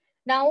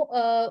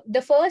 Now,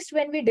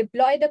 when we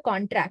deploy the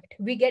contract,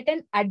 we get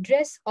an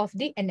address of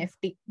the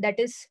NFT. That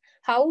is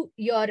how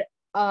your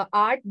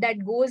art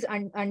that goes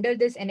under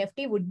this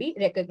NFT would be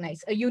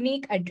recognized, a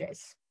unique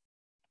address.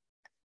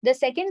 The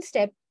second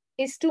step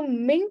is to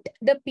mint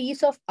the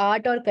piece of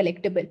art or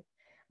collectible.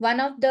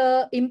 One of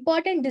the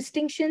important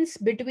distinctions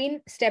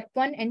between step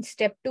 1 and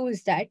step 2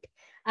 is that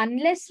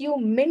unless you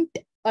mint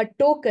a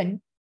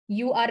token,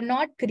 you are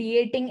not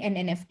creating an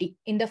NFT.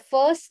 In the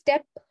first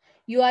step,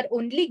 you are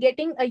only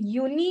getting a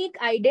unique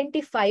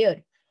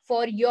identifier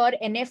for your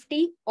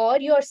NFT or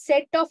your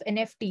set of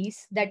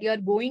NFTs that you're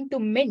going to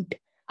mint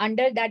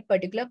under that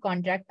particular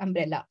contract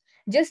umbrella.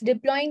 Just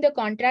deploying the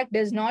contract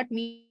does not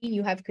mean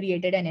you have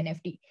created an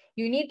NFT.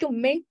 You need to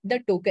mint the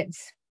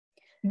tokens,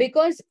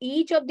 because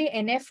each of the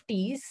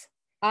NFTs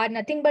are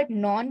nothing but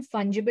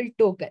non-fungible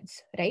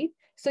tokens, right?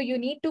 So you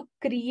need to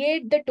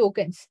create the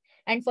tokens.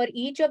 And for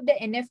each of the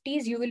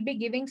NFTs, you will be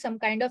giving some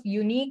kind of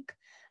unique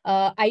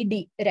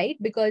ID, right?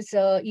 Because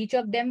each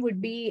of them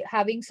would be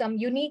having some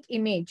unique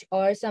image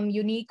or some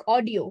unique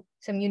audio,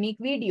 some unique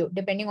video,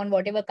 depending on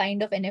whatever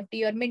kind of NFT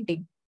you're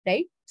minting,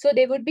 right? So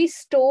they would be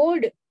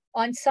stored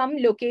on some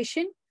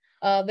location,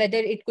 whether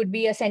it could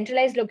be a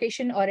centralized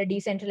location or a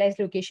decentralized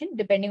location,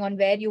 depending on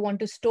where you want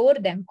to store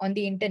them on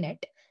the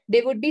internet. They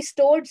would be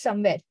stored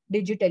somewhere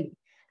digitally.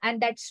 And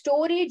that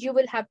storage you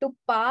will have to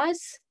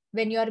pass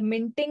when you're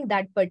minting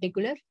that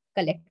particular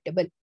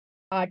collectible,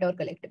 art or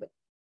collectible.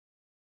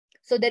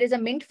 So there is a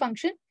mint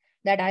function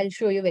that I'll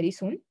show you very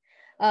soon.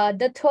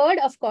 The third,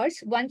 of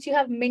course, once you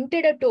have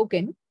minted a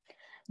token,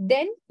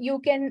 then you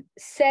can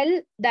sell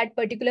that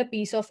particular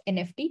piece of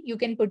NFT. You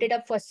can put it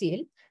up for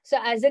sale. So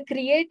as a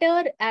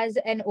creator, as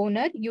an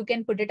owner, you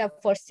can put it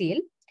up for sale,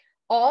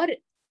 or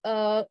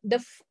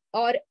as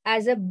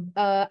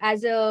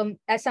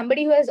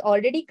somebody who has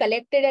already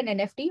collected an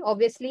NFT.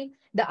 Obviously,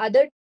 the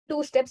other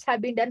two steps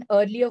have been done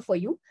earlier for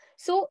you.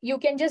 So you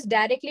can just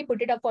directly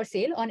put it up for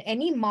sale on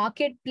any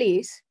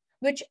marketplace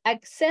which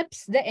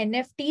accepts the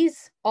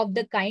NFTs of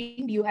the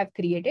kind you have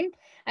created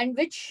and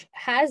which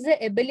has the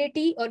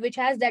ability or which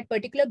has that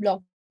particular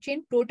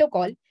blockchain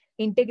protocol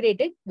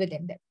integrated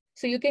within them.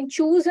 So you can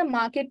choose a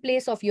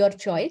marketplace of your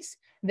choice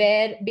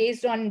where,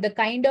 based on the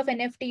kind of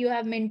NFT you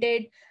have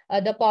minted,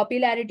 the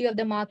popularity of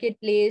the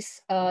marketplace,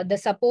 the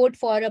support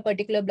for a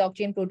particular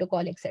blockchain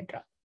protocol,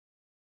 etc.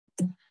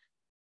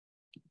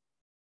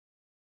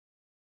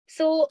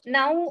 So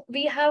now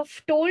we have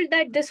told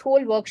that this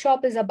whole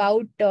workshop is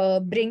about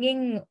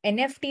bringing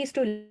NFTs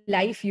to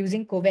life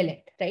using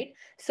Covalent, right?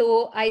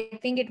 So I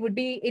think it would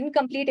be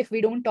incomplete if we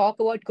don't talk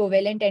about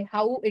Covalent and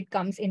how it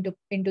comes into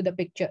the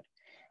picture,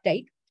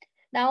 right?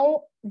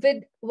 Now,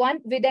 with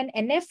an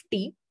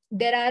NFT,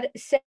 there are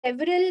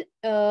several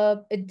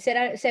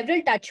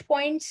touch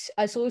points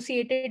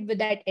associated with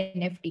that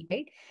NFT,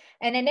 right?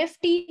 An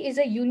NFT is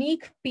a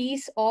unique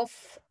piece of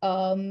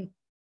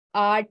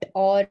art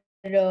or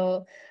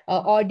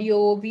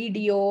audio,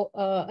 video,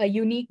 a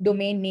unique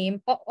domain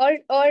name, or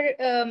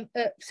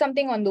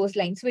something on those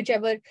lines,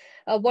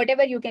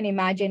 whatever you can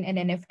imagine an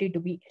NFT to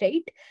be,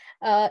 right?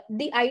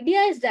 The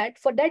idea is that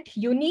for that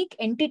unique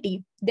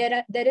entity,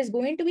 there is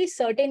going to be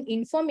certain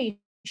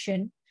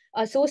information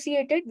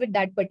associated with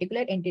that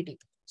particular entity.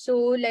 So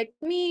let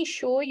me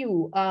show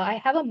you. I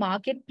have a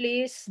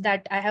marketplace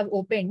that I have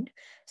opened.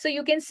 So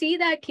you can see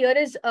that here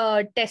is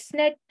a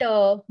testnet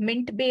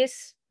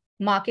Mintbase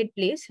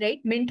marketplace, right?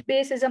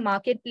 Mintbase is a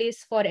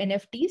marketplace for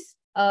NFTs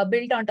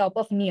built on top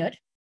of Near.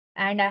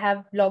 And I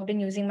have logged in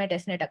using my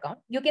testnet account.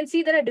 You can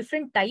see there are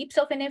different types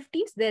of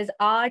NFTs. There's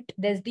art,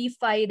 there's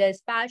DeFi,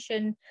 there's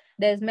fashion,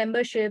 there's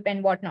membership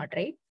and whatnot,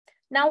 right?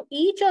 Now,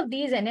 each of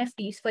these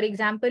NFTs, for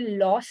example,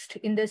 lost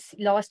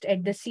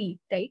at the sea,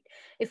 right?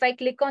 If I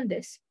click on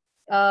this,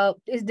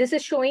 this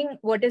is showing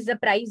what is the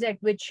price at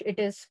which it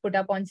is put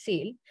up on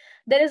sale.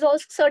 There is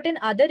also certain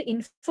other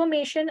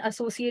information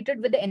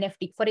associated with the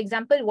NFT. For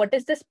example, what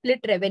is the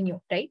split revenue,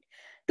 right?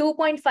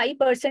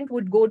 2.5%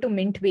 would go to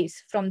Mintbase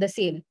from the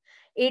sale.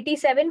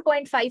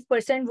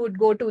 87.5% would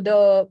go to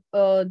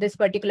the this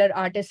particular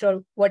artist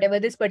or whatever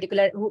this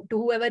particular to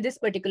whoever this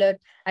particular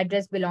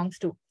address belongs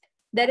to.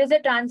 There is a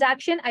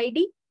transaction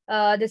ID.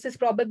 This is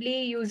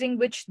probably using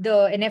which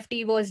the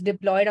NFT was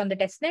deployed on the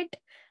testnet.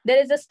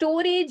 There is a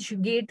storage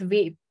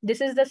gateway.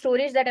 This is the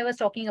storage that I was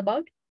talking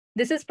about.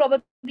 This is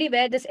probably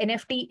where this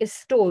NFT is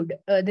stored,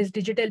 this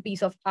digital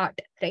piece of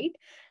art, right?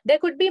 There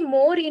could be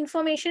more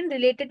information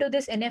related to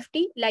this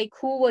NFT, like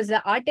who was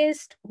the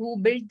artist, who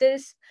built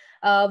this,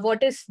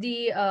 what is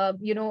the,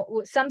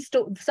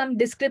 some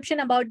description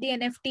about the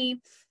NFT,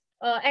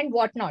 and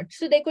whatnot.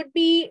 So there could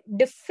be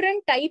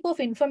different type of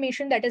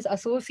information that is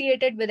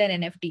associated with an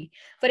NFT.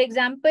 For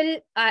example,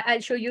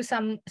 I'll show you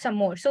some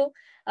more. So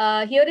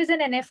here is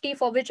an NFT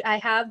for which I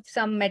have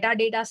some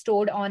metadata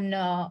stored on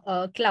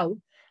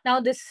cloud. Now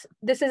this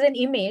is an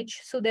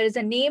image. So there is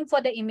a name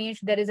for the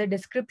image. There is a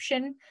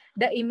description,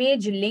 the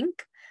image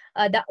link,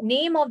 the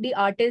name of the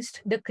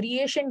artist, the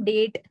creation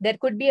date. There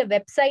could be a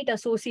website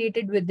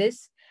associated with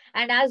this.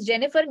 And as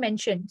Jennifer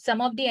mentioned,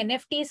 some of the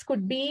NFTs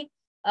could be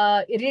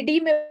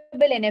redeemable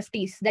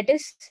NFTs. That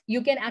is,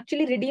 you can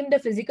actually redeem the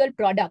physical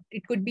product.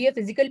 It could be a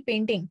physical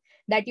painting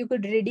that you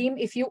could redeem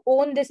if you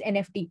own this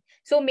NFT.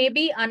 So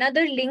maybe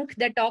another link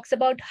that talks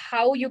about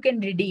how you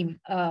can redeem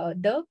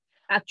the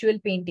actual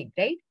painting,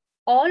 right?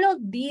 All of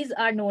these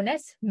are known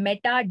as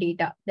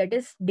metadata. That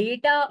is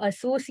data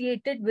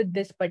associated with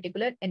this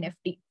particular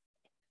NFT.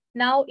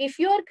 Now, if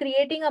you are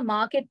creating a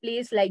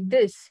marketplace like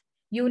this,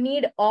 you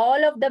need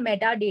all of the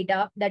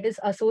metadata that is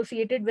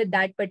associated with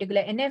that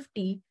particular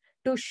NFT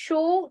to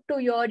show to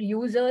your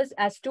users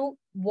as to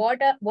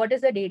what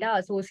is the data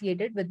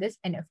associated with this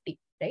NFT,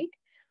 right?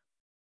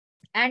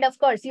 And of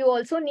course, you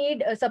also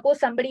need, suppose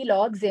somebody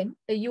logs in,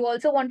 you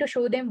also want to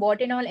show them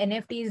what in all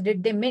NFTs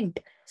did they mint.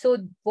 So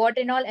what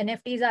in all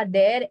NFTs are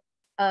their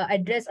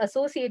address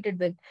associated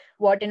with,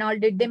 what in all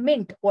did they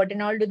mint, what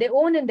in all do they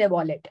own in their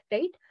wallet,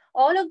 right?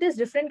 All of this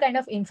different kind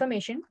of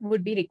information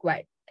would be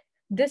required.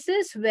 This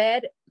is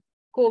where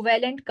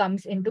Covalent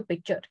comes into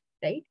picture,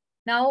 right?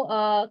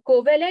 Now,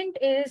 Covalent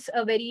is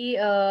a very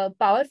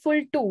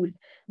powerful tool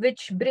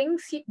which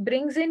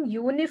brings in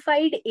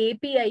unified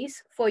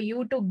APIs for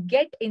you to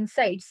get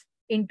insights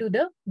into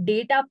the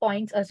data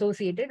points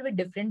associated with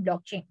different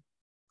blockchain.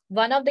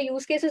 One of the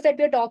use cases that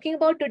we're talking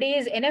about today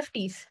is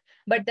NFTs,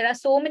 but there are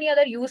so many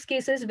other use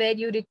cases where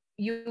you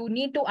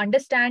need to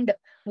understand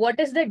what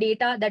is the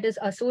data that is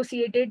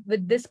associated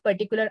with this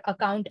particular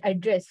account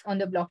address on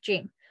the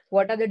blockchain.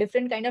 What are the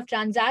different kind of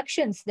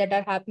transactions that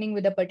are happening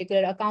with a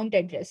particular account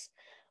address?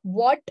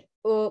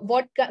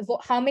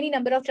 How many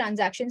number of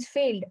transactions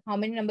failed? How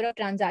many number of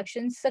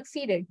transactions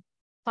succeeded?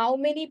 How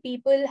many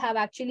people have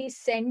actually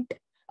sent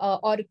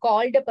or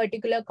called a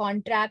particular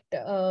contract,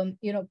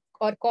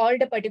 or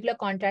called a particular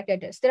contract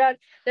address? There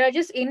are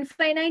just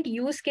infinite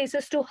use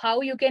cases to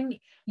how you can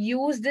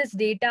use this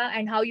data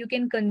and how you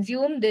can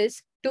consume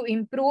this to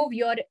improve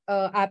your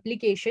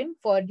application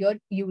for your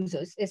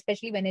users,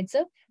 especially when it's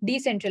a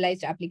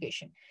decentralized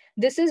application.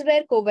 This is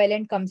where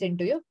Covalent comes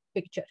into your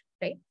picture,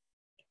 right?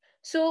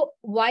 So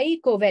why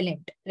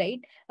Covalent,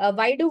 right?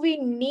 Why do we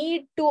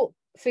need to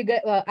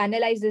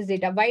analyze this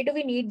data? Why do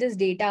we need this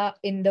data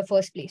in the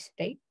first place,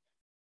 right?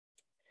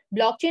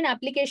 Blockchain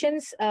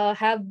applications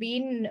have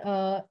been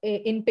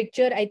in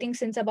picture, I think,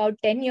 since about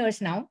 10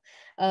 years now.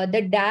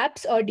 The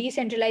dApps or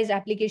decentralized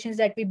applications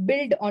that we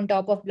build on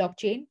top of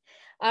blockchain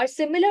are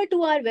similar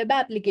to our web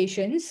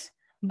applications,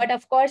 but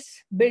of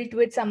course, built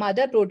with some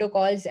other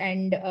protocols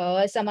and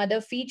some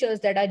other features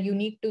that are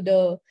unique to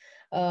the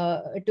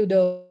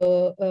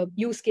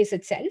use case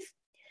itself.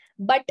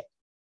 But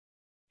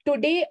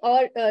today,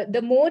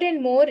 the more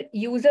and more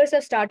users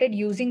have started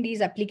using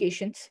these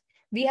applications,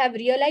 we have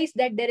realized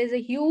that there is a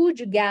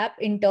huge gap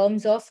in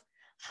terms of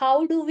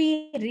how do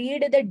we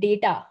read the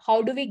data?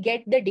 How do we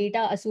get the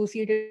data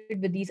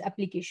associated with these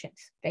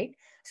applications, right?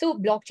 So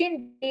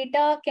blockchain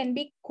data can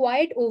be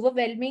quite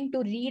overwhelming to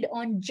read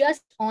on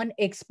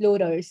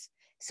explorers.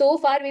 So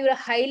far, we were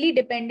highly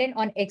dependent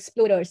on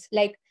explorers.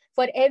 Like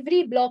for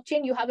every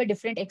blockchain, you have a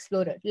different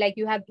explorer. Like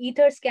you have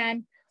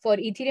Etherscan for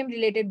Ethereum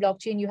related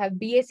blockchain, you have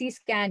BSC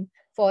scan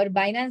for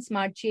Binance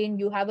Smart Chain,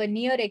 you have a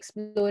Near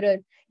Explorer.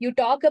 You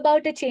talk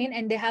about a chain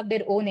and they have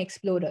their own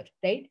explorer,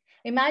 right?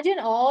 Imagine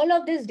all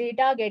of this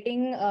data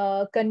getting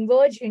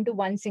converged into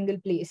one single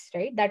place,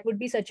 right? That would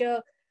be such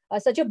a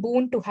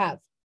boon to have.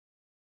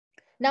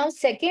 Now,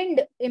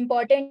 second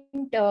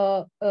important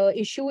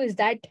issue is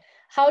that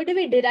how do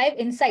we derive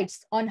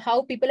insights on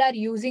how people are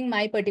using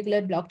my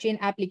particular blockchain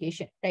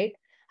application, right?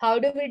 How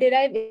do we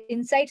derive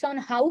insights on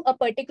how a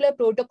particular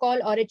protocol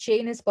or a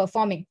chain is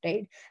performing,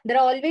 right? There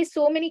are always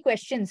so many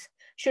questions.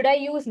 Should I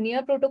use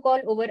Near protocol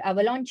over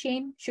Avalanche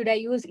chain? Should I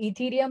use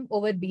Ethereum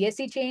over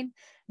BSC chain?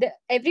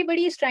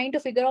 Everybody is trying to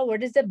figure out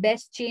what is the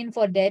best chain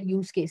for their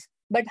use case.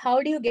 But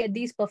how do you get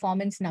these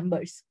performance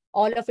numbers?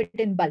 All of it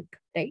in bulk,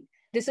 right?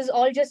 This is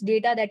all just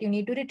data that you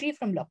need to retrieve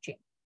from blockchain.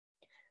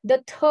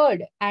 The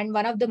third and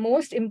one of the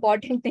most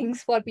important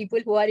things for people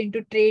who are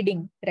into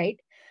trading, right?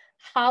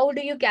 How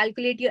do you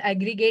calculate your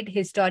aggregate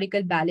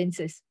historical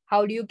balances?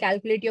 How do you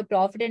calculate your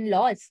profit and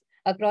loss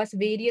across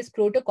various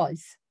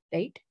protocols,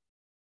 right?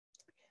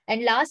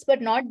 And last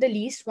but not the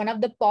least, one of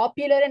the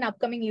popular and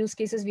upcoming use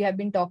cases we have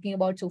been talking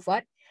about so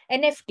far,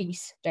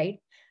 NFTs, right?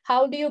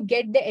 How do you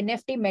get the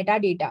NFT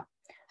metadata?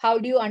 How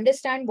do you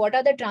understand what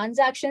are the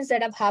transactions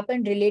that have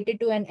happened related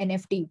to an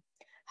NFT?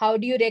 How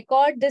do you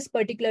record this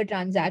particular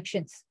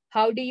transactions?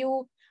 How do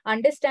you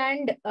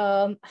understand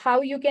how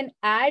you can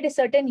add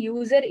certain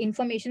user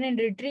information and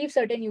retrieve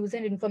certain user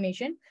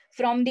information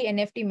from the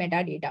NFT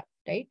metadata,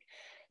 right?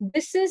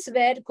 This is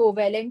where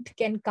Covalent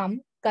can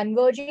come,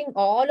 converging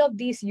all of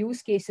these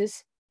use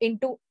cases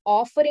into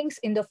offerings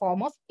in the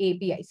form of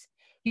APIs.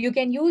 You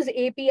can use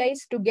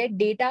APIs to get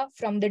data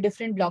from the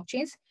different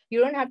blockchains. You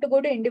don't have to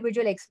go to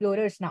individual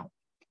explorers now.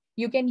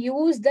 You can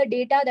use the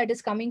data that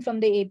is coming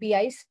from the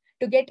APIs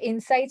to get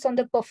insights on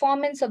the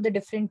performance of the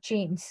different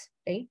chains,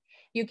 right?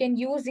 You can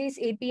use these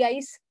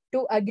APIs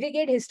to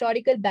aggregate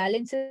historical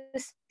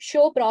balances,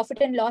 show profit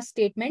and loss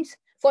statements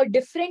for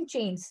different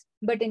chains,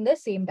 but in the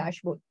same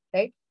dashboard,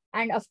 right?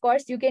 And of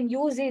course, you can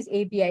use these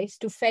APIs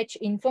to fetch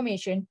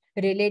information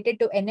related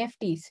to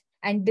NFTs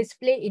and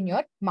display in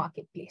your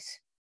marketplace.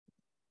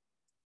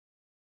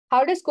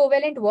 How does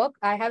Covalent work?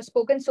 I have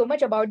spoken so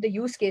much about the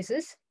use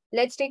cases.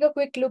 Let's take a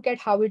quick look at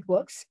how it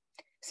works.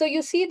 So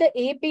you see the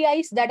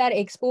APIs that are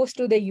exposed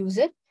to the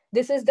user.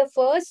 This is the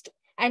first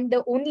and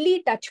the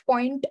only touch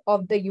point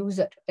of the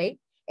user, right?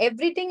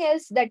 Everything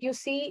else that you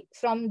see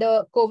from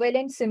the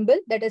Covalent symbol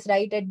that is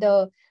right at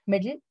the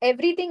middle,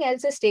 everything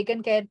else is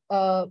taken care,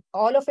 all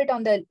of it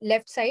on the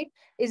left side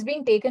is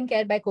being taken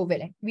care by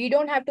Covalent. We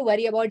don't have to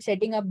worry about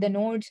setting up the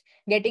nodes,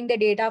 getting the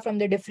data from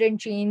the different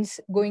chains,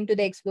 going to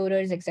the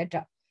explorers,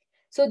 etc.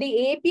 So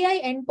the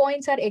API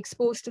endpoints are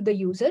exposed to the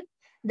user.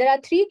 There are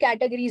three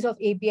categories of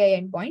API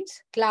endpoints: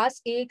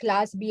 class A,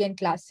 class B, and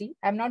class C.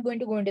 I'm not going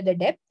to go into the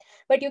depth,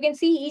 but you can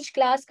see each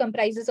class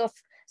comprises of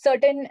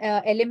certain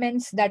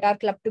elements that are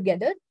clubbed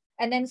together,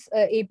 and then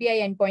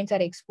API endpoints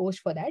are exposed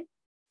for that.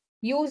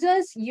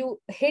 Users,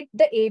 you hit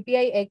the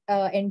API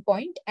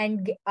endpoint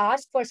and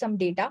ask for some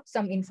data,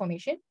 some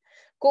information.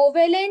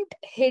 Covalent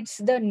hits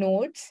the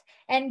nodes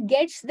and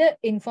gets the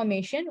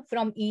information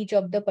from each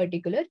of the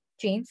particular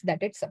chains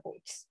that it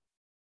supports.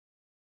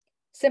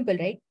 Simple,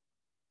 right?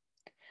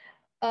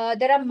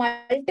 There are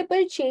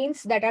multiple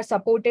chains that are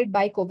supported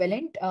by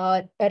Covalent.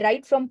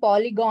 Right from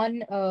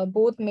Polygon,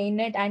 both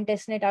mainnet and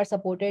testnet are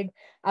supported.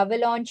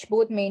 Avalanche,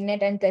 both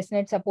mainnet and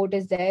testnet support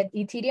is there.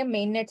 Ethereum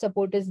mainnet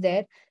support is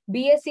there.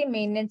 BSC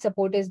mainnet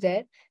support is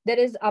there. There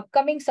is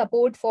upcoming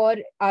support for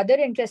other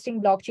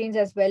interesting blockchains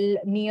as well.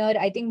 Near,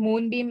 I think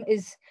Moonbeam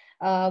is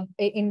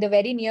in the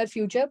very near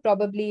future,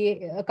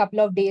 probably a couple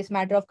of days,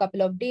 matter of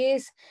couple of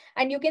days.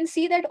 And you can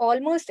see that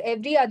almost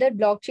every other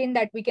blockchain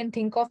that we can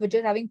think of, which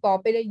is having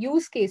popular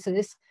use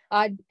cases,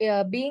 are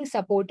being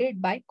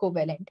supported by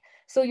Covalent.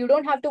 So you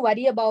don't have to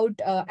worry about,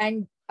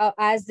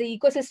 as the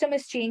ecosystem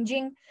is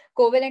changing,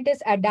 Covalent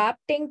is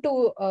adapting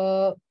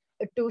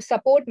to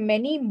support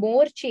many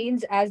more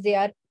chains as they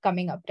are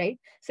coming up, right?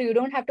 So you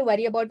don't have to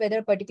worry about whether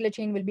a particular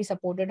chain will be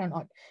supported or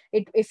not.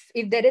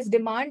 If there is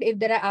demand, if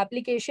there are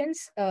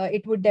applications,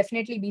 it would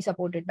definitely be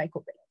supported by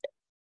Covalent.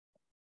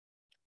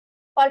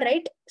 All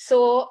right,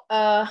 so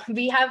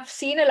we have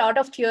seen a lot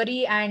of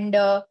theory, and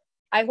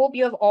I hope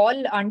you have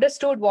all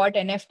understood what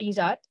NFTs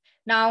are.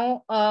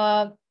 Now,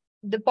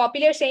 the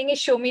popular saying is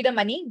show me the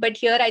money, but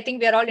here I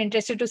think we're all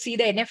interested to see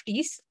the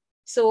NFTs.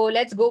 So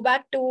let's go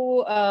back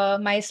to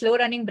my slow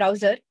running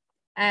browser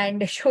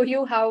and show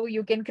you how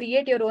you can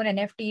create your own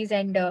NFTs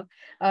and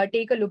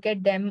take a look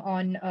at them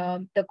on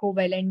the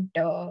Covalent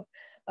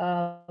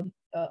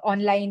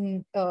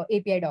online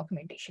API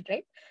documentation,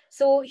 right?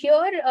 So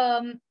here,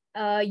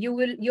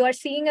 you are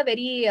seeing a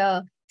very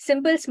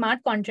simple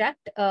smart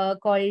contract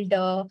called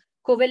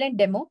Covalent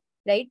demo,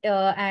 right?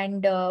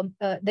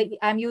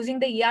 I'm using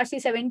the ERC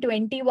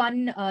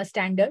 721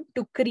 standard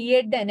to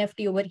create the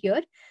NFT over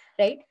here,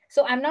 right?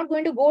 So I'm not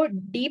going to go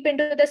deep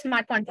into the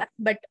smart contract,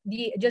 but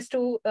just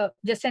an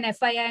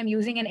FYI, I'm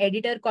using an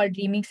editor called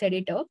Remix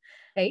Editor,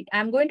 right?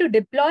 I'm going to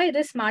deploy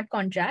this smart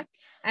contract,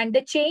 and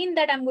the chain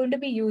that I'm going to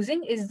be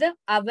using is the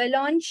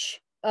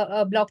Avalanche,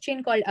 a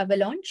blockchain called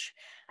Avalanche.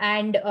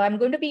 And I'm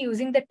going to be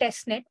using the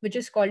testnet, which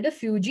is called the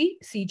Fuji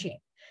C chain.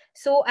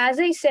 So as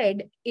I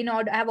said,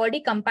 I've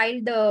already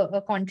compiled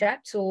the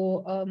contract.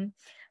 So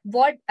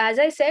as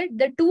I said,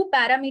 the two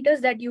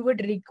parameters that you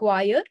would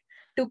require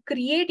to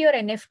create your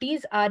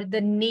NFTs are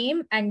the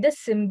name and the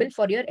symbol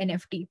for your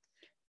NFT.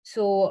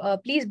 So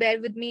please bear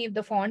with me if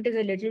the font is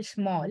a little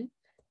small.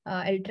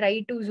 I'll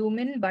try to zoom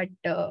in, but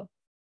I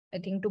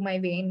think to my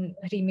vein,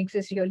 Remix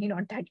is really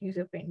not that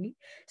user friendly.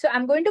 So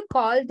I'm going to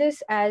call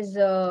this as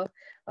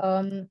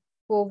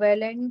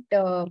Covalent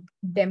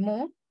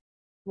demo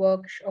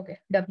okay,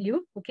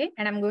 W, okay,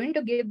 and I'm going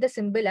to give the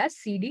symbol as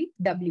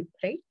CDW,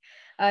 right?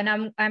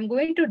 And I'm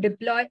going to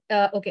deploy.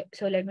 Okay,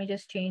 so let me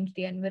just change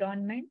the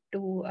environment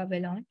to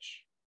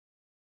Avalanche.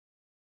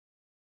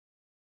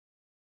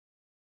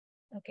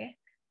 Okay,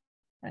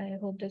 I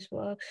hope this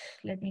works.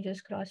 Let me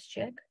just cross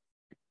check.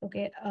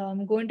 Okay,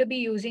 I'm going to be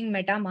using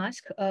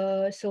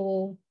MetaMask.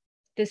 So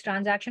this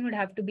transaction would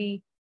have to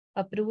be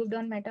approved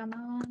on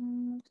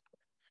MetaMask.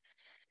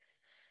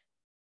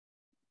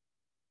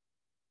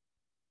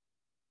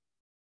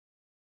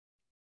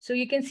 So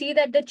you can see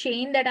that the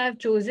chain that I've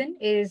chosen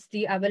is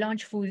the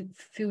Avalanche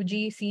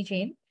Fuji C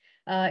chain.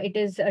 It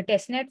is a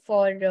testnet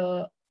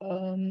for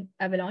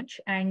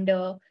Avalanche, and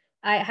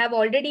I have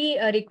already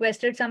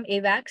requested some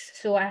AVAX,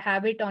 so I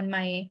have it on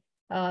my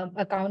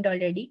account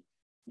already.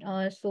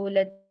 So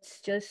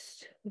let's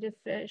just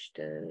refresh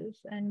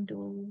this and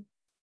do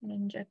an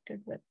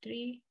injected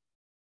Web3.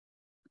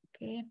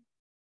 Okay.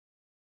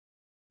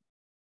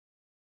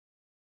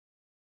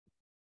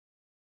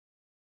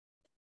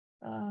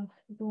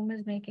 Zoom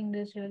is making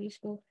this really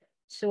slow.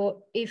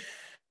 So if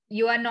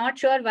you are not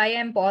sure why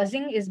I'm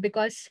pausing, is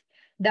because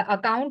the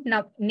account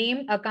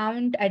name,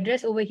 account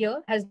address over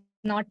here has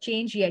not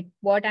changed yet.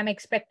 What I'm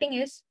expecting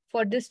is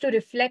for this to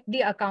reflect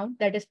the account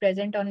that is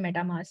present on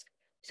MetaMask.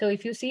 So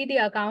if you see the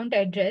account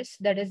address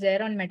that is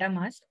there on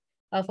MetaMask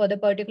for the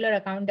particular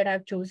account that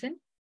I've chosen,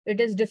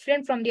 it is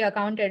different from the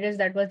account address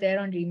that was there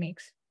on Remix.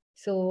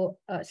 So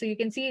you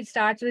can see it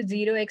starts with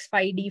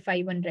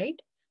 0x5D51,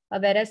 right?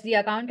 Whereas the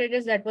account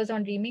address that was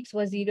on Remix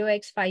was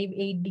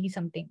 0x58D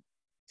something.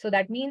 So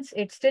that means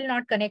it's still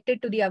not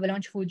connected to the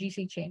Avalanche Fuji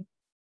C chain,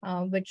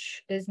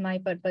 which is my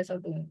purpose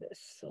of doing this.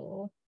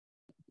 So,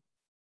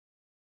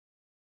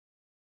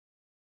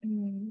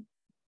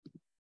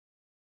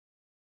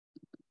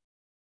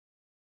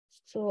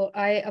 so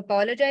I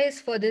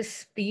apologize for this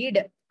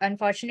speed.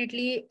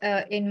 Unfortunately,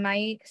 in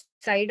my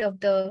side of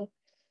the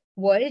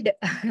world,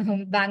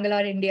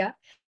 Bangalore, India,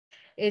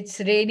 it's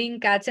raining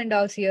cats and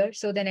dogs here.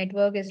 So the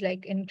network is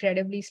like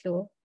incredibly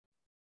slow.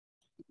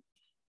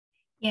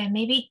 Yeah,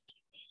 maybe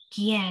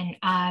Gian,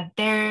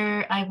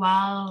 there, like,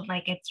 while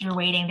like you're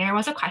waiting, there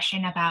was a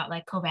question about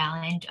like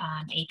Covalent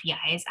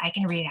APIs. I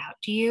can read it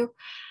out to you.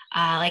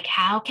 Like,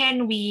 how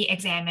can we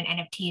examine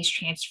NFTs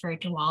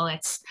transferred to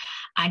wallets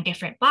on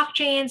different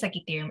blockchains like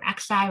Ethereum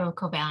XI or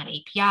Covalent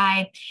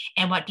API?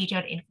 And what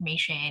detailed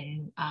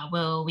information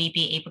will we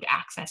be able to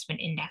access when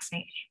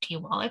indexing NFT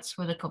wallets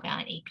with the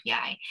Covalent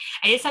API?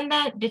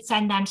 I did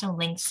send them some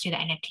links to the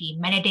NFT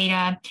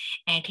metadata,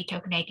 NFT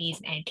token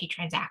IDs, and NFT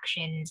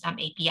transactions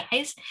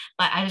APIs.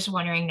 But I was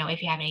wondering,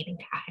 if you have anything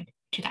to add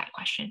to that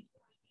question.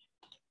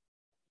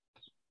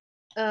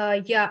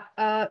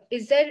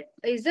 Is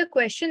the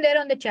question there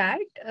on the chat?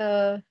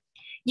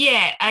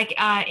 Yeah,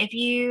 if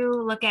you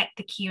look at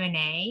the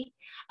Q&A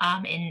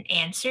and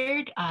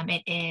answered,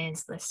 it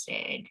is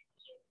listed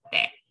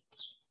there.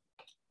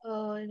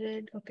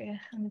 Okay,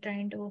 I'm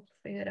trying to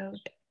figure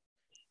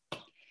out.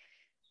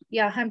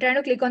 Yeah, I'm trying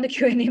to click on the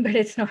Q&A, but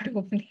it's not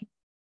opening.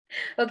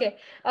 Okay,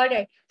 all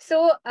right.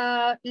 So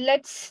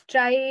let's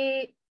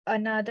try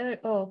another.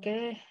 Oh,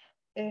 okay.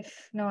 I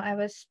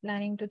was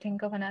planning to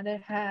think of another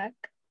hack.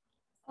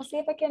 I'll see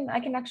if I can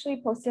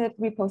actually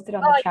repost it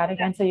on the chat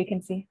again so you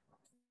can see.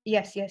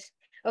 Yes.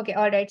 Okay,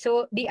 all right.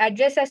 So the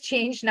address has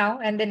changed now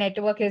and the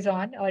network is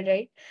on. All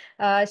right.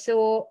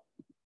 So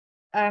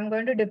I'm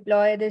going to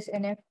deploy this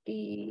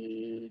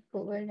NFT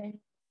Covalent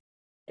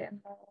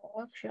demo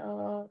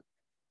workshop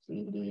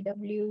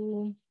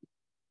CDW.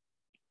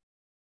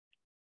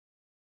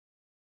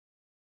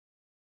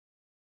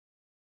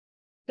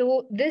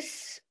 So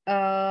this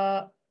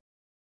the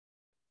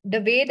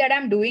way that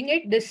I'm doing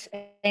it, this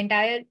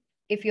entire,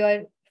 if you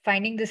are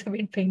finding this a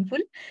bit painful,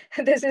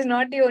 this is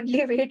not the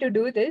only way to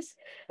do this.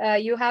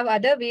 You have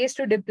other ways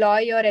to deploy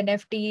your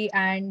NFT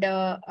and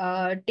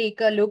take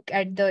a look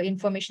at the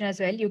information as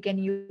well. You can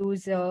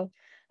use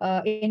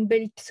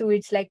inbuilt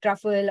suites like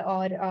Truffle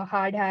or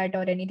Hard Hat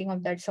or anything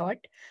of that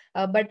sort.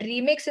 But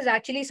Remix is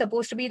actually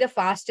supposed to be the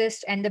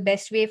fastest and the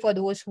best way for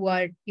those who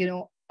are,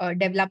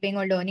 developing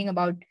or learning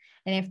about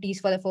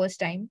NFTs for the first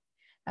time.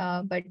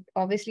 But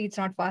obviously it's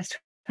not fast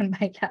on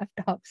my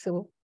laptop,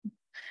 so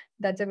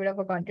that's a bit of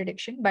a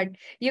contradiction. But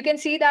you can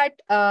see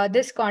that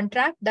this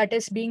contract that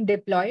is being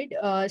deployed,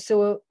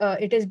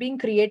 it is being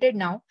created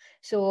now.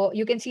 So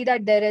you can see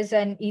that there is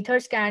an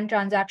Etherscan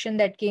transaction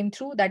that came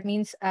through. That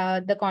means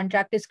the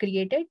contract is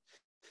created.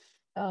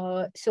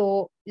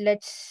 So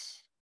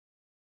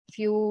if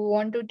you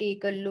want to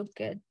take a look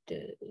at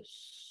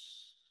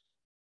this.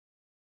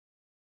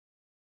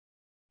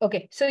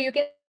 Okay, so you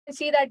can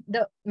see that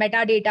the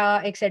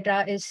metadata,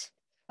 etc., is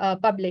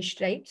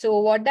published, right? So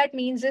what that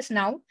means is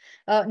now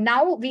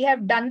we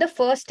have done the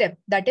first step.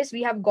 That is,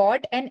 we have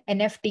got an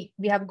NFT.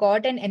 We have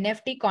got an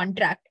NFT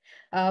contract,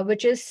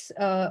 which is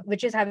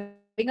having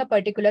a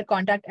particular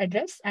contract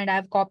address, and I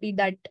have copied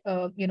that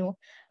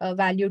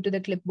value to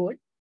the clipboard.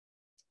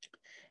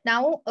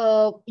 Now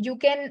you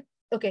can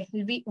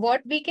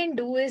what we can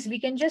do is we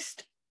can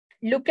just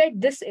look at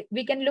this.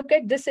 We can look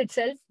at this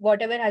itself,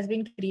 whatever has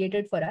been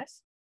created for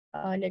us.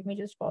 Let me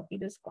just copy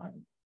this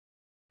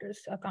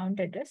account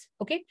address.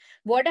 Okay.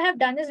 What I have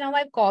done is now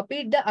I've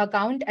copied the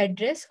account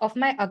address of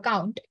my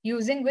account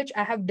using which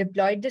I have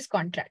deployed this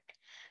contract.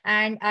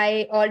 And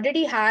I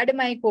already had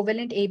my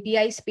Covalent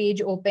APIs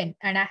page open,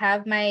 and I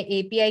have my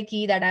API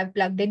key that I've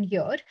plugged in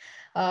here.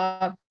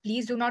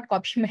 Please do not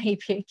copy my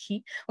API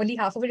key. Only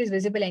half of it is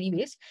visible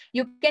anyways.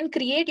 You can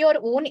create your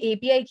own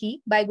API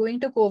key by going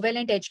to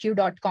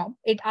covalenthq.com.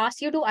 It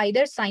asks you to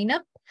either sign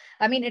up.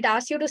 It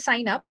asks you to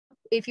sign up.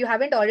 If you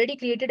haven't already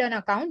created an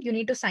account, you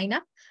need to sign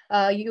up.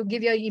 You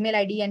give your email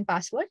ID and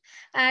password.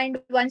 And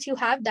once you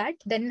have that,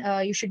 then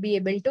you should be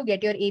able to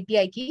get your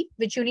API key,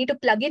 which you need to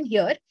plug in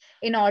here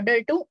in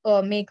order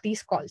to make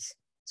these calls.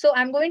 So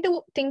I'm going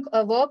to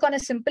work on a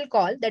simple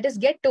call, that is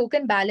get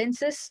token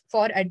balances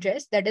for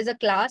address. That is a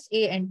class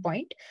A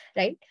endpoint,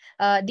 right?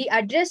 The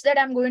address that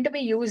I'm going to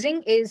be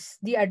using is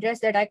the address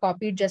that I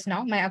copied just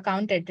now, my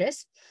account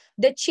address.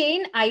 The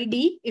chain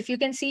ID, if you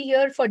can see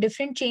here, for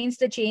different chains,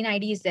 the chain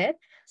ID is there.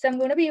 So I'm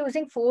going to be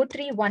using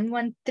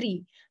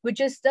 43113,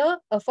 which is the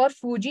for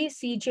Fuji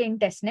C chain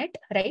testnet,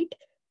 right?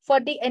 For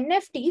the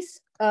NFTs,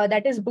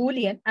 that is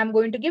Boolean, I'm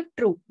going to give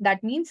true.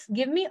 That means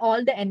give me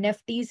all the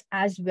NFTs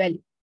as well.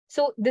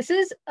 So this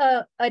is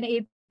an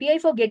API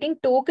for getting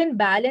token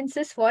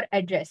balances for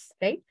address,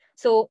 right?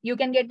 So you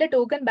can get the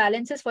token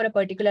balances for a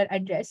particular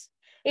address.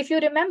 If you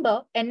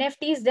remember,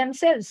 NFTs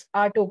themselves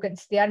are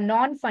tokens. They are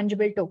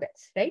non-fungible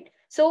tokens, right?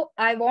 So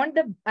I want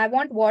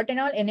what and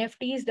all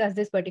NFTs does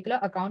this particular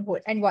account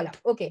hold, and voila.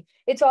 Okay,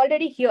 it's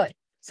already here.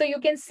 So you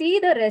can see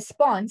the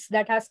response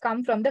that has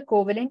come from the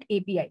Covalent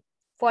API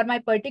for my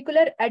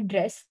particular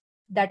address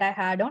that I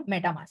had on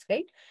MetaMask,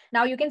 right?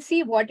 Now you can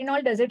see what and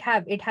all does it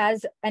have. It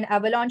has an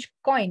Avalanche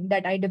coin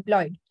that I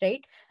deployed,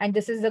 right? And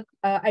this is the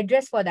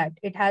address for that.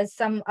 It has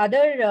some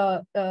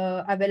other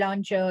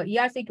Avalanche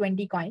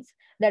ERC20 coins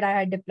that I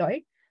had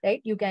deployed,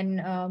 right? You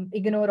can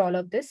ignore all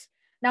of this.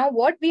 Now,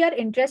 what we are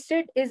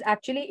interested is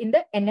actually in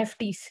the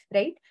NFTs,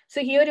 right?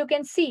 So here you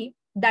can see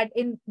that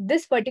in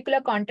this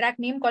particular contract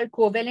name called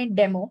Covalent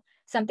Demo,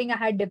 something I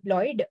had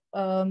deployed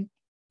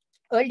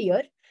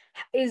earlier,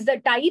 is the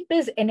type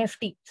is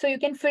NFT. So you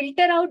can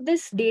filter out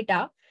this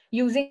data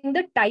using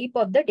the type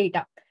of the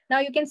data. Now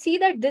you can see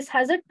that this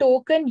has a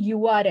token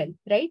URL,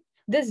 right?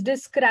 This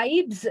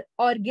describes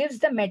or gives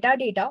the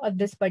metadata of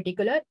this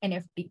particular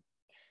NFT.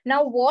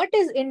 Now, what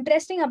is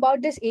interesting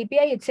about this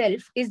API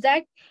itself is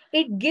that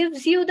it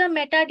gives you the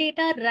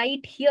metadata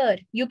right here.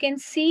 You can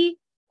see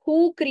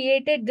who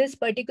created this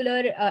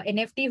particular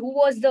NFT, who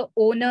was the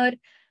owner,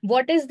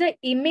 what is the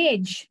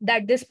image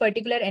that this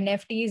particular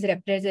NFT is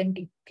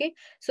representing. Okay,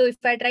 so if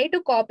I try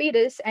to copy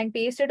this and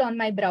paste it on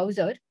my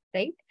browser,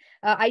 right,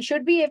 I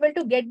should be able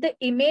to get the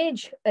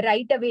image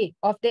right away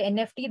of the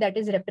NFT that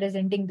is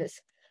representing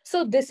this.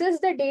 So this is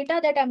the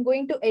data that I'm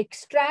going to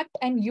extract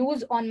and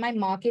use on my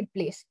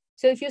marketplace.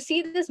 So if you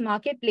see this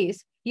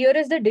marketplace, here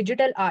is the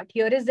digital art,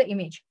 here is the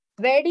image.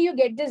 Where do you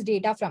get this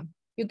data from?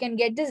 You can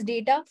get this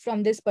data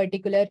from this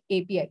particular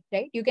API,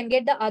 right? You can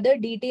get the other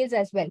details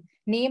as well.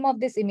 Name of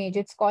this image,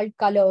 it's called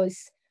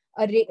colors,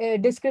 a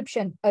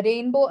description, a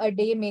rainbow a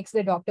day makes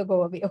the doctor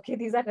go away. Okay,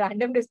 these are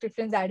random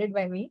descriptions added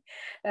by me.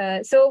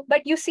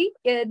 But you see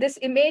this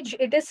image,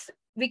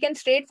 we can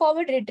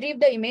straightforward retrieve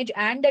the image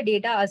and the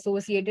data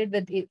associated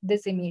with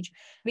this image.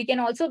 We can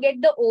also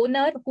get the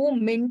owner who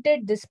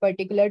minted this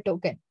particular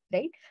token,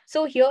 right?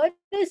 So here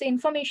is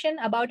information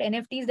about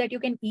NFTs that you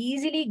can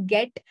easily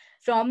get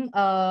from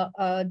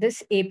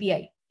this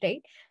API,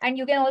 right? And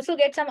you can also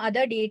get some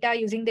other data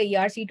using the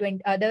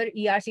other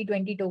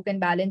ERC20 token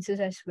balances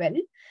as well.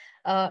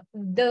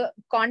 The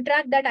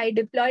contract that I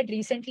deployed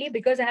recently,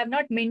 because I have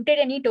not minted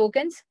any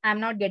tokens, I'm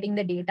not getting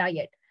the data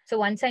yet. So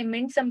once I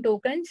mint some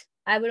tokens,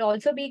 I will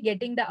also be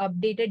getting the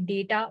updated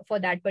data for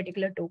that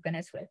particular token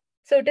as well.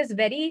 So it is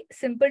very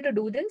simple to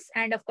do this.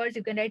 And of course,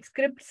 you can write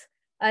scripts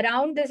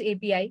around this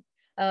API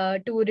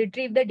to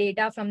retrieve the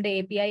data from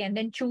the API and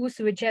then choose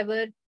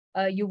whichever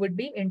you would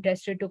be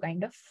interested to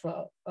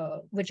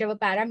whichever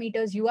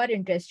parameters you are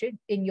interested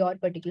in your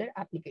particular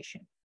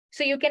application.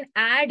 So you can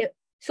add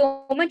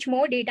so much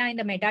more data in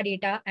the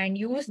metadata and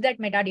use that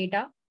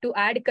metadata to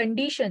add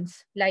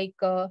conditions like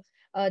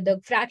the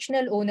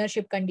fractional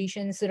ownership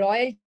conditions,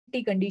 royalty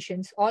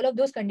conditions, all of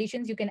those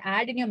conditions you can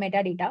add in your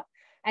metadata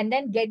and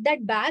then feed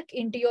that back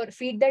into your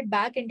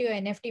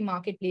NFT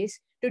marketplace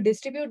to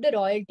distribute the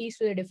royalties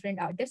to the different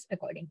artists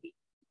accordingly.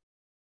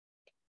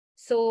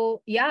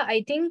 So yeah,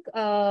 I think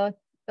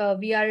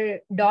we are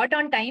dot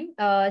on time,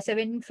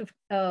 7:50.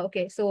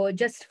 Okay, so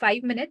just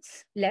 5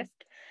 minutes left.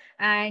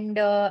 And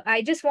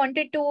I just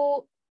wanted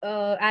to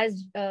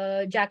as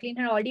Jacqueline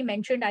had already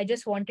mentioned, I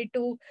just wanted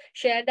to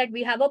share that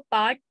we have a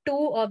part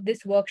 2 of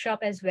this workshop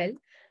as well,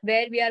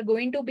 where we are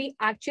going to be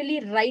actually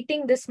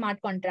writing this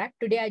smart contract.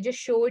 Today, I just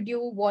showed you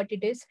what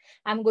it is.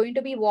 I'm going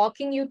to be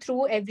walking you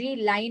through every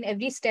line,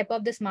 every step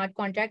of the smart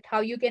contract, how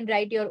you can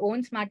write your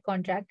own smart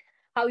contract,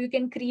 how you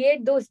can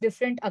create those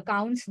different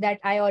accounts that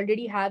I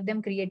already have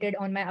them created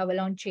on my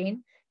Avalon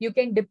chain. You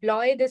can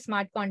deploy the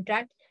smart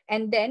contract,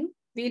 and then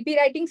we'll be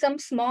writing some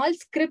small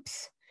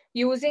scripts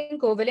using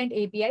Covalent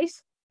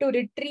APIs to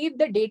retrieve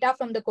the data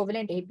from the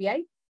Covalent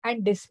API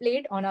and display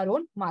it on our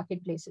own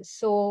marketplaces.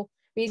 So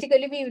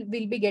basically, we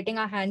will be getting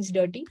our hands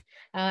dirty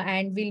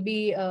and we'll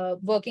be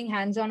working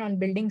hands-on on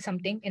building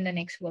something in the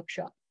next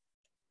workshop.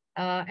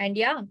 And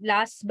yeah,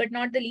 last but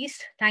not the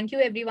least, thank you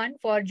everyone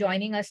for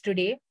joining us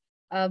today.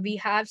 We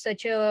have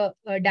such a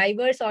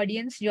diverse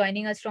audience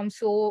joining us from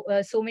so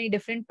many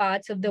different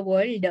parts of the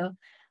world.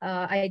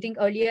 I think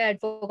earlier I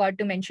forgot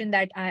to mention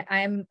that I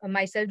am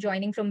myself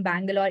joining from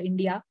Bangalore,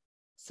 India.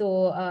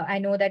 So I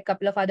know that a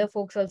couple of other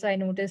folks also I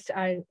noticed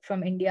are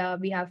from India.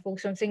 We have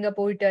folks from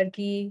Singapore,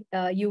 Turkey,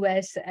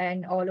 US,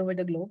 and all over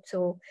the globe.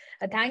 So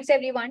thanks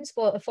everyone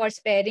for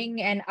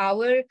sparing an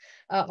hour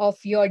of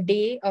your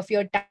day, of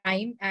your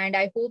time. And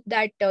I hope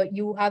that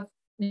you have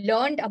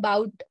learned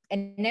about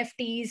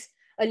NFTs,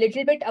 a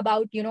little bit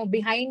about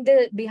behind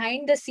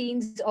the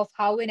scenes of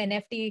how an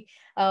NFT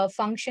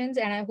functions.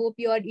 And I hope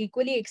you are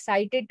equally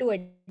excited to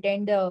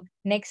attend the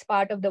next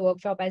part of the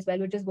workshop as well,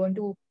 which is going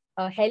to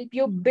help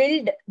you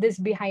build this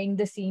behind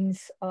the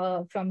scenes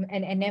from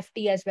an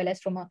NFT as well as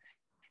from a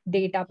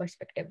data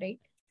perspective, right?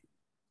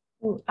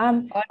 Ooh,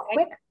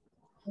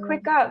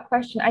 quick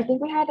question. I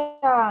think we had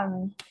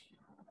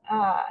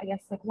I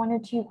guess like 1 or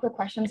 2 quick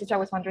questions, which I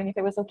was wondering if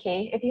it was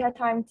okay if you had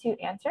time to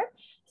answer.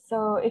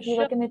 So if you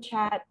look in the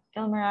chat,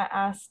 Ilmira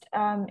asked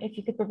if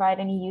you could provide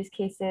any use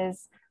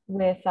cases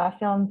with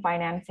film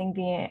financing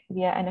via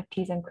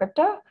NFTs and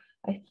crypto.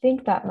 I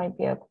think that might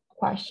be a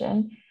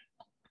question.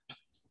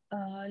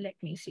 Let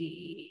me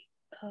see.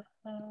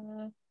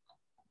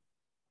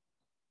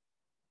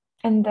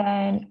 And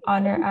then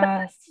Honor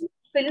asked,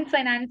 film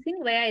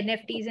financing via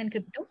NFTs and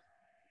crypto.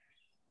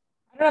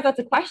 I don't know if that's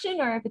a question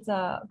or if it's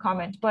a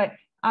comment, but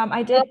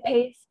I did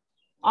paste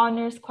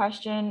Honor's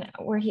question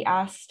where he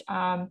asked,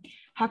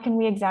 how can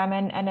we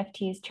examine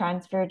NFTs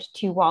transferred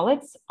to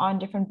wallets on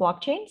different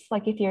blockchains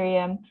like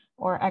Ethereum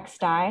or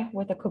XDAI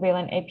with a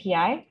Covalent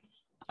API?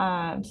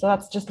 So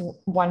that's just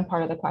one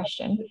part of the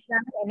question.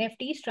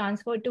 NFTs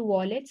transferred to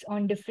wallets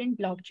on different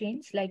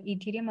blockchains like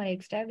Ethereum or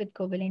XDAI with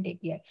Covalent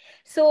API.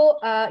 So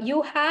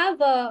you have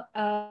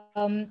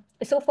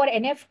so for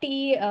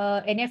examining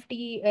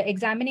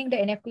the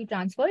NFT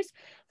transfers.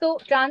 So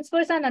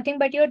transfers are nothing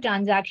but your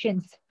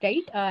transactions,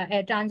 right?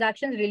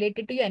 Transactions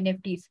related to your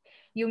NFTs.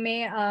 You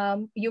may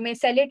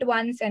sell it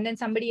once and then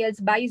somebody else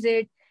buys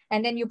it,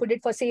 and then you put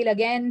it for sale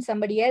again,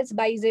 somebody else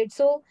buys it.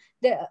 So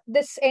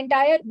this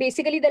entire,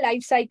 basically the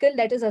life cycle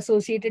that is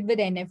associated with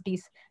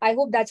NFTs. I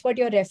hope that's what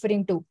you're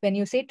referring to when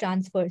you say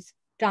transferred,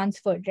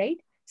 right?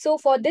 So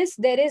for this,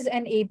 there is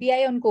an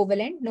API on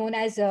Covalent known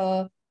as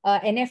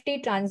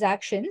NFT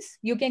transactions.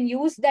 You can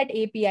use that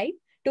API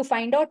to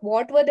find out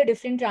what were the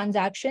different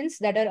transactions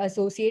that are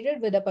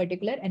associated with a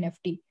particular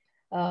NFT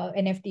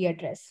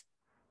address.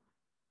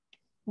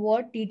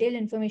 What detailed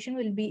information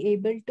will be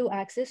able to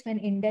access when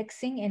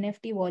indexing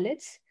NFT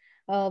wallets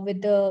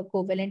with the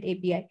Covalent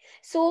API.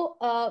 So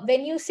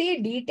when you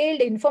say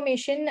detailed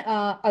information,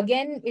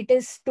 again, it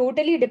is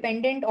totally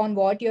dependent on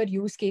what your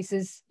use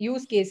cases,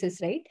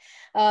 right?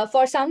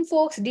 For some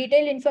folks,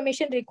 detailed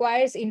information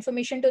requires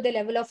information to the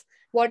level of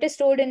what is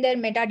stored in their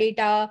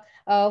metadata,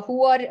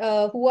 who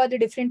are the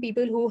different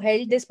people who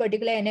held this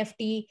particular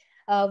NFT,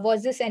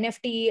 was this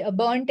NFT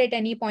burnt at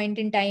any point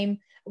in time,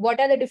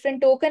 what are the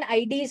different token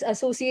IDs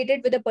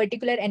associated with a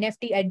particular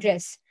NFT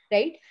address,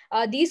 right?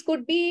 These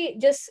could be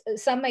just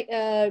some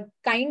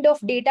kind of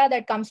data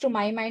that comes to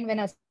my mind when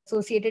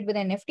associated with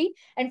NFT.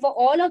 And for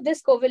all of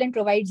this, Covalent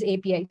provides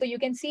API. So you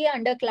can see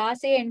under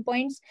class A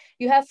endpoints,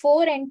 you have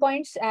 4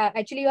 endpoints.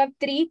 Actually, you have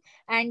 3.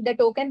 And the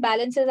token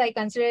balances, I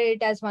consider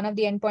it as one of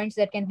the endpoints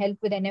that can help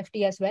with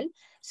NFT as well.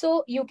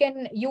 So you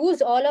can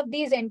use all of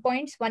these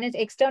endpoints. One is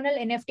external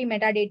NFT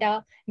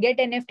metadata, get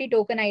NFT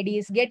token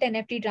IDs, get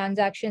NFT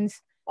transactions.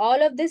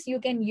 All of this you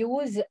can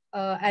use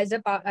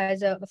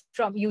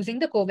from using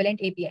the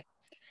Covalent API.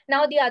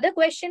 Now, the other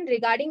question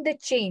regarding the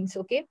chains,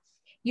 okay,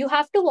 you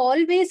have to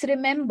always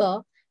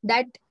remember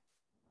that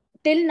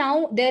till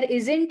now there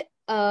isn't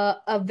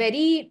a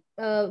very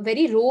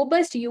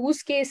robust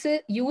use case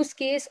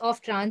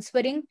of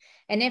transferring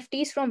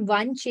NFTs from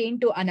one chain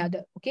to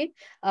another. Okay,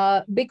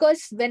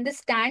 because when the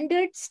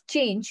standards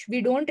change,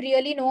 we don't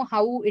really know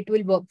how it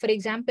will work. For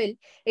example,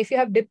 if you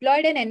have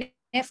deployed an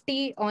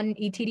NFT on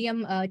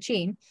Ethereum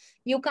chain,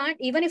 you can't,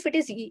 even if it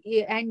is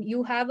and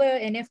you have a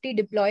NFT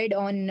deployed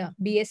on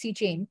BSC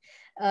chain,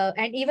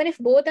 and even if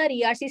both are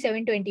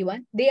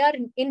ERC-721, they are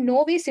in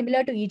no way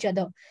similar to each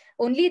other.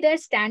 Only their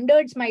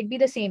standards might be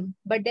the same,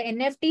 but the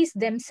NFTs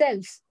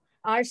themselves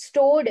are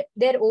stored,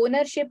 their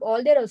ownership,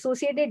 all their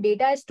associated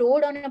data is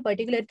stored on a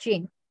particular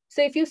chain.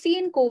 So if you see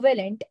in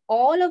Covalent,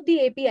 all of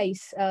the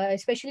APIs,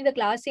 especially the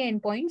Class A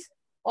endpoints,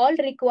 all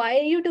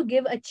require you to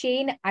give a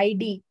chain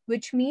ID,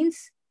 which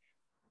means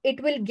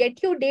it will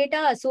get you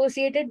data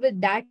associated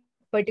with that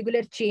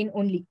particular chain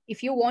only.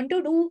 If you want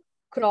to do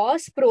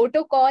cross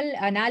protocol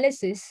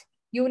analysis,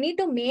 you need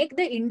to make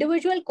the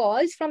individual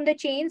calls from the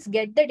chains,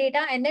 get the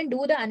data, and then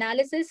do the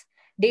analysis,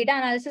 data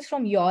analysis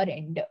from your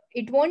end.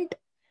 It won't,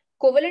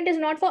 Covalent is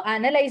not for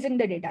analyzing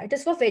the data. It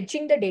is for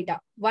fetching the data.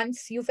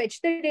 Once you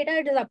fetch the data,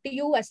 it is up to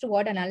you as to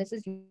what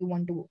analysis you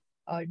want to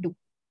do.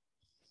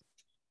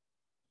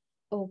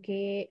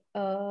 Okay.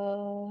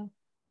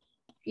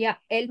 Yeah,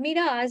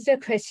 Elmira asked a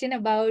question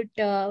about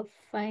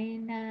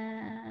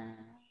finance.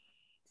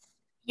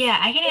 Yeah,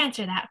 I can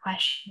answer that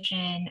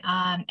question.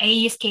 Any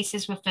use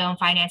cases with film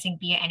financing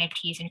via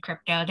NFTs and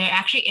crypto? There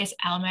actually is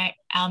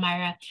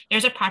Elmira.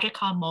 There's a project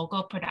called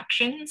Mogul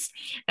Productions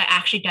that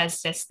actually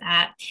does just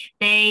that.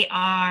 They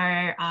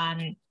are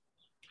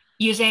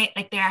using,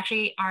 like, they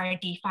actually are a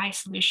DeFi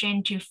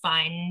solution to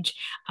fund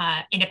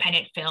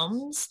independent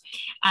films.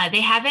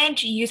 They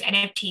haven't used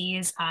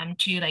NFTs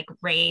to like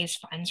raise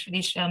funds for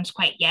these films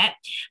quite yet,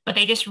 but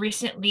they just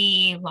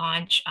recently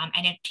launched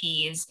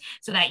NFTs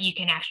so that you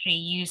can actually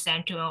use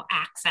them to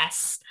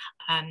access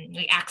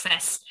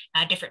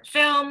different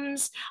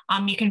films.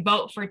 You can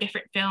vote for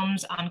different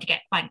films to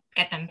get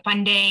them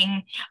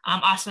funding.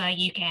 Also,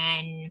 you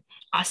can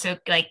also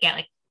like get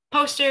like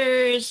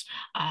posters,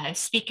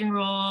 speaking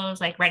roles,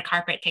 like red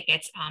carpet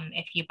tickets,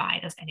 if you buy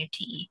those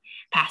NFT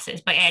passes.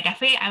 But yeah,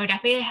 I would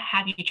definitely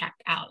have you check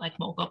out like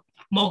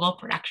Mogul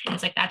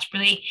Productions. Like that's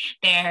really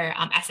their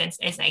essence,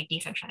 is like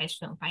decentralized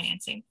film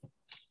financing.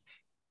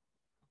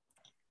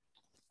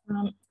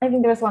 I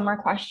think there was one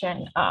more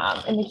question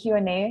in the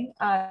Q&A.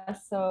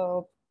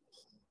 So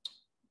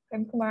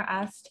Prem Kumar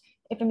asked,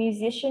 if a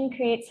musician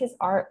creates his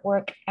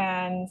artwork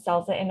and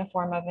sells it in the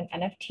form of an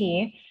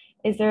NFT,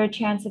 is there a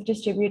chance of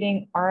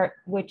distributing art,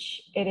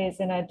 which it is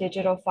in a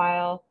digital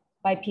file,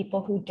 by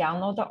people who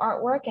download the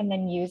artwork and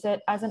then use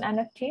it as an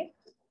NFT?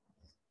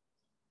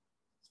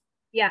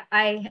 Yeah,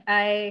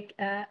 I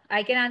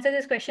can answer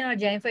this question, or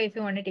Jennifer, if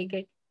you want to take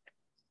it.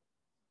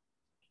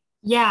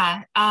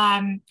 Yeah.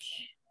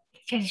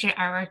 Since your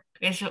artwork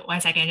is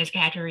 1 second, just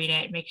gonna have to read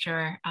it, make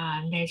sure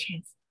there's a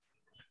chance.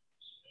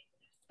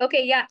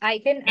 Okay, yeah, I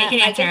can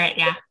answer it,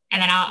 yeah,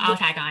 and then I'll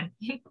tag on.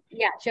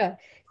 Yeah, sure.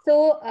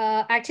 So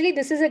actually,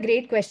 this is a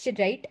great question,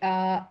 right?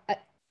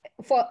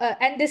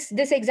 And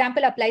this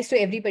example applies to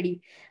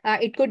everybody.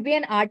 It could be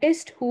an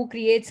artist who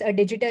creates a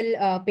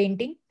digital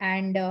painting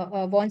and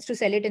wants to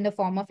sell it in the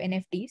form of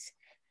NFTs.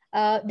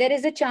 There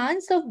is a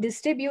chance of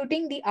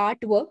distributing the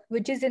artwork,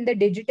 which is in the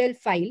digital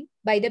file,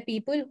 by the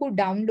people who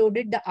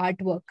downloaded the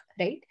artwork,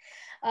 right?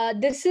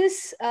 This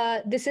is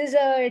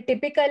a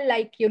typical,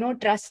 like,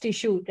 trust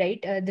issue,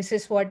 right? This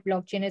is what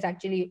blockchain is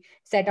actually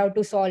set out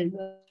to solve.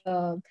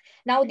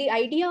 Now, the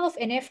idea of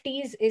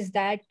NFTs is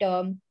that,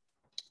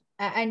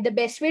 and the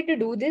best way to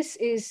do this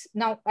is,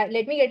 now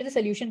let me get to the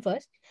solution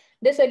first.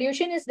 The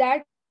solution is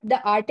that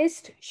the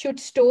artist should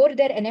store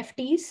their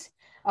NFTs,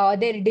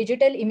 their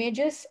digital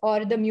images,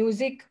 or the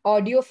music,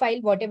 audio file,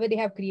 whatever they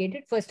have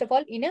created, first of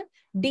all, in a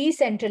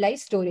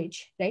decentralized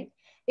storage, right?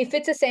 If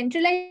it's a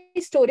centralized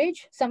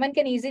storage, someone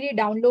can easily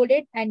download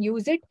it and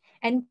use it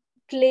and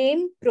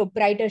claim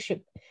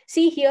proprietorship.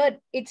 See here,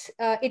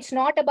 it's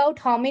not about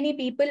how many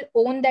people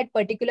own that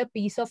particular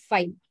piece of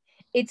file.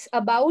 It's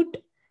about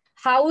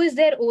how is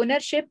their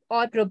ownership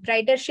or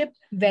proprietorship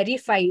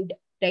verified,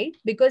 right?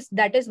 Because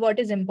that is what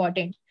is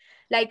important.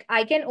 Like,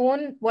 I can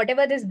own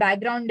whatever this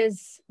background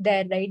is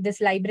there, right? This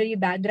library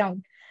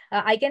background.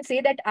 I can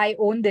say that I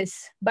own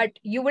this, but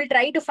you will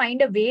try to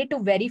find a way to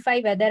verify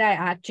whether I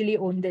actually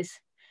own this.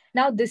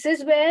 Now, this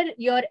is where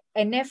your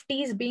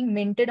NFTs being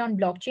minted on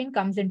blockchain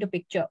comes into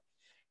picture.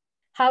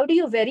 How do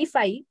you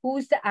verify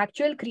who's the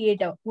actual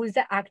creator, who's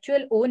the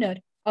actual owner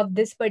of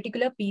this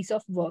particular piece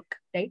of work,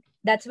 right?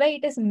 That's why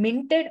it is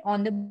minted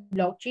on the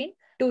blockchain,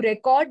 to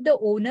record the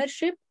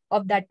ownership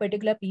of that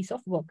particular piece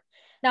of work.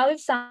 Now, if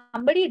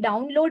somebody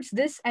downloads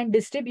this and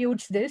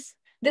distributes this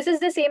is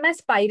the same as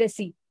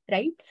piracy,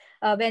 right?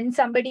 When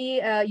somebody,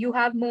 you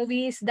have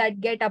movies that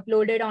get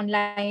uploaded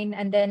online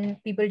and then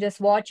people just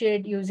watch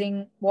it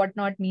using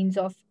whatnot means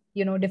of,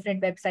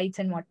 different websites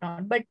and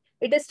whatnot. But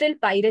it is still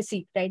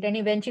piracy, right? And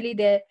eventually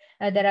there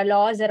are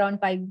laws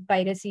around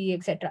piracy,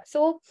 etc.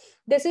 So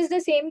this is the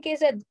same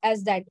case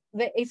as that.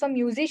 If a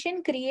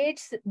musician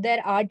creates their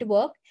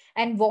artwork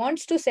and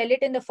wants to sell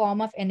it in the form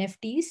of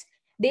NFTs,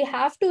 they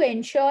have to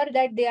ensure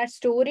that they are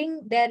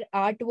storing their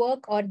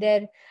artwork or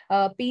their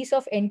piece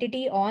of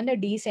entity on a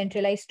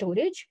decentralized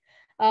storage,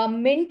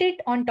 mint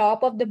it on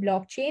top of the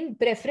blockchain,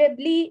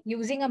 preferably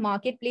using a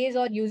marketplace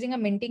or using a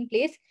minting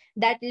place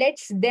that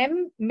lets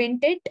them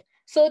mint it.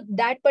 So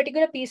that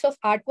particular piece of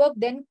artwork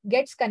then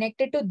gets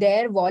connected to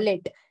their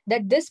wallet,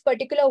 that this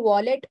particular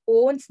wallet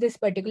owns this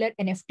particular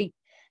NFT.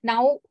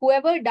 Now,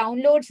 whoever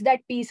downloads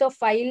that piece of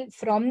file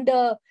from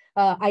the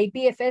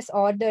IPFS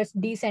or the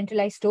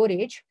decentralized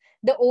storage,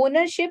 the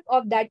ownership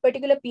of that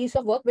particular piece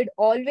of work would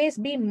always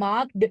be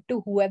marked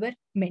to whoever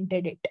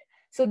minted it.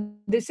 So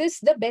this is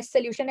the best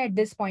solution at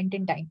this point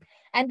in time.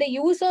 And the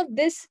use of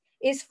this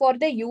is for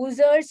the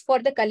users, for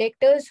the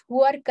collectors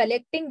who are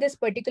collecting this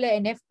particular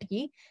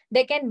NFT.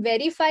 They can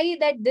verify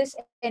that this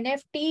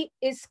NFT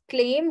is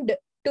claimed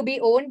to be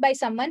owned by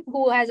someone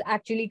who has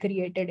actually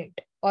created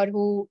it, or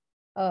who,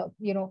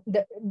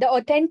 the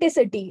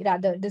authenticity,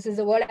 rather, this is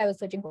the word I was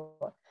searching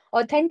for.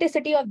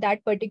 Authenticity of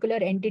that particular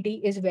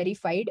entity is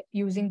verified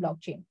using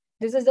blockchain.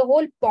 This is the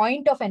whole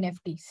point of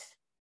NFTs,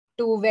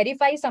 to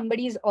verify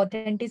somebody's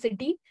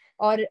authenticity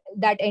or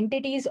that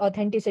entity's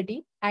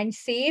authenticity and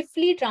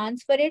safely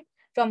transfer it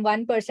from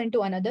one person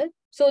to another.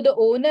 So the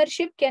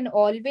ownership can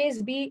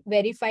always be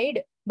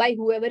verified by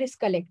whoever is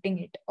collecting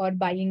it or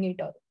buying it,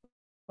 or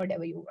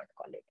whatever you want to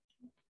call it.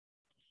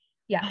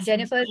 Yeah, Awesome.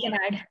 Jennifer can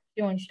add if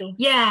she wants to.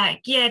 Yeah,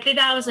 I think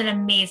that was an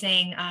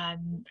amazing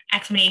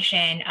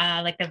explanation,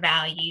 like the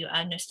value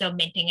of still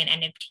minting an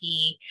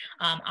NFT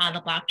on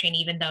the blockchain,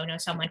 even though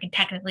someone can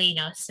technically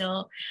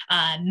still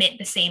mint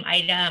the same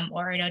item,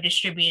 or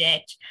distribute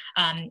it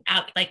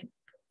out, like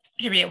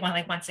distribute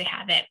it once they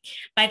have it.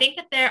 But I think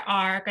that there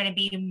are going to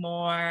be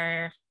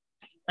more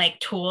like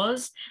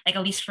tools, like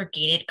at least for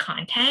gated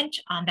content,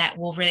 that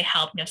will really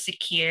help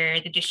secure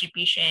the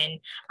distribution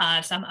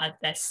of some of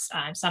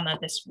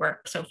this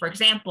work. So for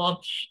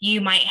example, you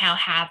might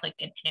have like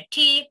an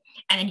NFT,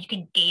 and then you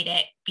can gate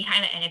it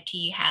behind the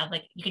NFT.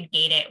 You can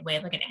gate it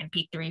with like an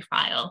MP3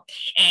 file.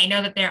 And I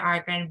know that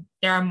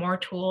there are more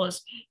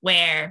tools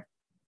where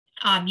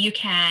you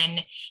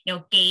can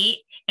gate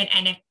like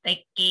an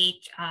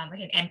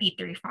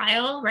MP3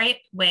 file, right,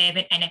 with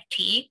an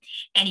NFT,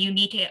 and you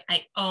need to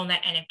like own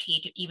that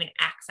NFT to even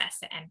access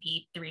the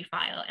MP3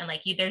 file. And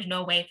there's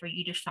no way for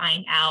you to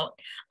find out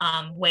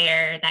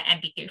where that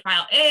MP3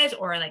 file is,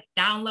 or like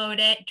download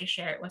it to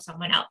share it with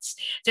someone else.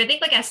 So I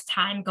think as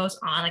time goes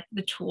on, like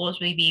the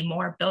tools will be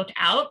more built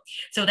out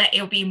so that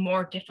it will be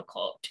more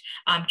difficult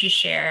to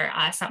share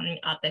something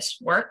of this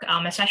work,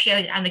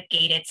 especially on the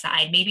gated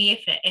side. Maybe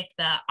if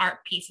the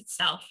art piece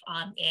itself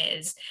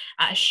is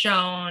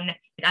shown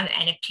on the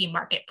NFT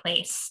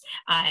marketplace,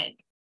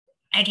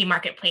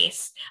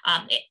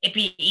 it'd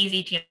be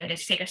easy to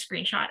just take a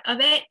screenshot of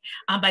it.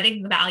 But I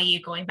think the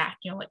value, going back,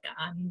 what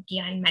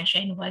Gian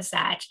mentioned, was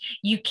that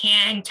you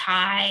can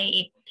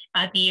tie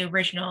the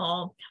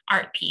original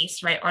art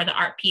piece, right, or the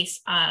art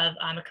piece of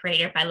a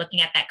creator by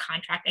looking at that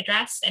contract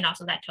address and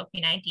also that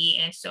token ID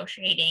and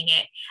associating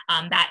it.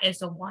 That is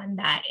the one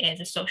that is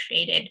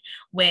associated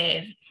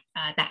with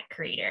that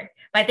creator.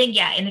 But I think,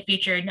 in the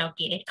future,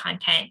 gated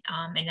content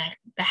and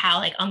how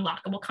like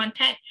unlockable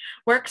content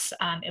works,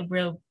 it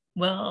will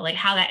like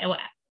how that will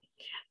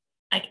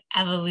like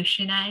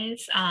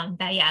evolutionize.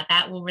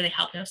 That will really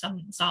help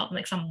solve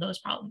like some of those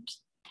problems.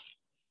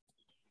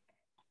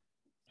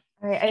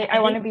 All right, I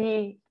want to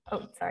be,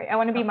 I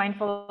want to be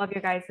mindful of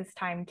your guys'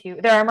 time too.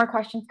 There are more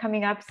questions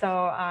coming up,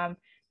 so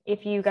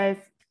if you guys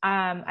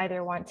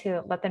either want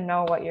to let them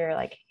know what your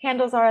like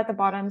handles are at the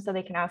bottom so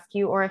they can ask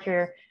you, or if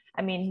you're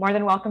more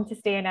than welcome to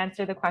stay and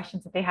answer the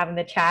questions that they have in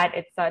the chat.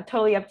 It's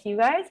totally up to you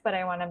guys, but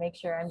I want to make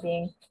sure I'm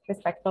being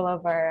respectful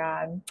of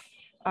our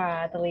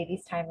the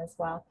ladies' time as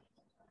well.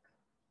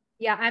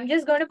 Yeah, I'm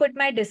just going to put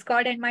my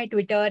Discord and my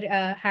Twitter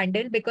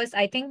handle, because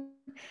I think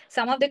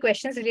some of the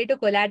questions related to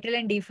collateral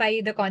and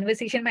DeFi, the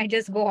conversation might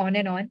just go on.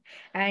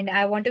 And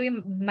I want to be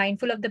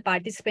mindful of the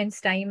participants'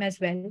 time as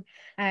well.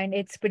 And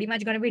it's pretty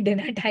much going to be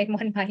dinner time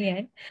on my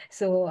end.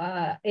 So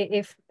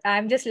if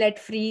I'm just let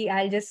free,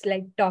 I'll just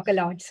like talk a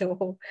lot.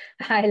 So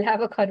I'll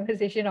have a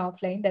conversation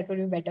offline. That would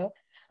be better.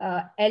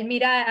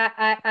 Elmira,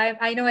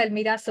 I know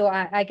Elmira, so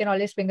I can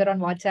always ping her on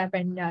WhatsApp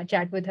and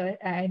chat with her.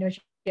 I know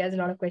she has a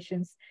lot of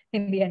questions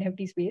in the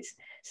NFT space,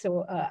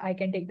 so I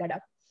can take that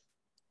up.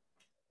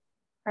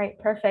 All right,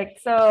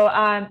 perfect. So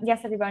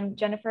yes, everyone,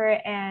 Jennifer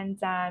and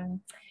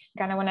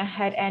Gnana went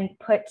ahead and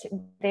put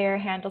their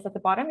handles at the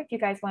bottom if you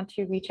guys want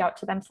to reach out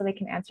to them so they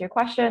can answer your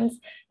questions.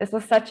 This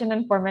was such an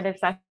informative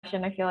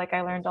session. I feel like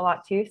I learned a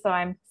lot too, so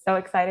I'm so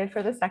excited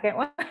for the second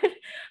one.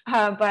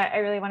 But I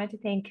really wanted to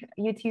thank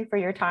you two for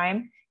your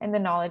time and the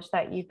knowledge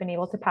that you've been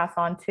able to pass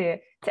on to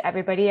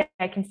everybody.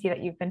 I can see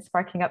that you've been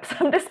sparking up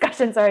some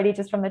discussions already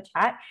just from the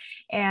chat,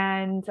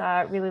 and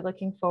really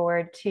looking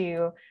forward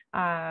to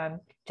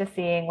just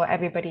seeing what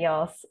everybody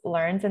else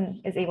learns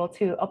and is able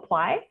to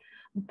apply.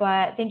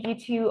 But thank you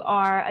to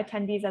our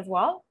attendees as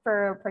well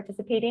for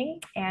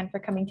participating and for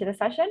coming to the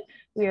session.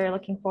 We are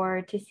looking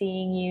forward to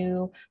seeing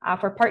you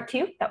for part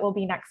 2, that will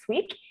be next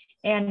week,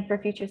 and for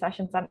future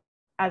sessions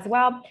as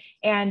well.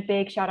 And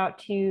big shout out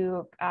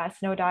to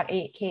Snowdot,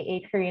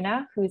 aka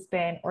Karina, who's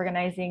been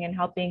organizing and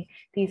helping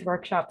these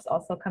workshops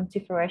also come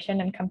to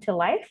fruition and come to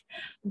life.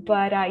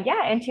 But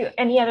and to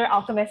any other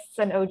alchemists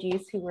and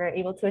OGs who were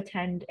able to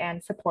attend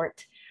and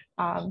support.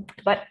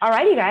 But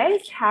alrighty,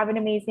 guys, have an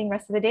amazing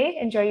rest of the day.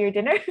 Enjoy your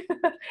dinner,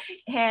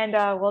 and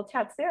we'll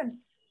chat soon.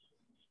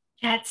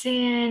 Chat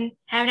soon.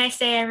 Have a nice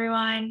day,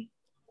 everyone.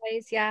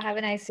 Guys, yeah, have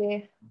a nice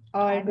day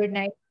or good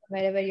night,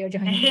 wherever you're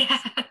joining.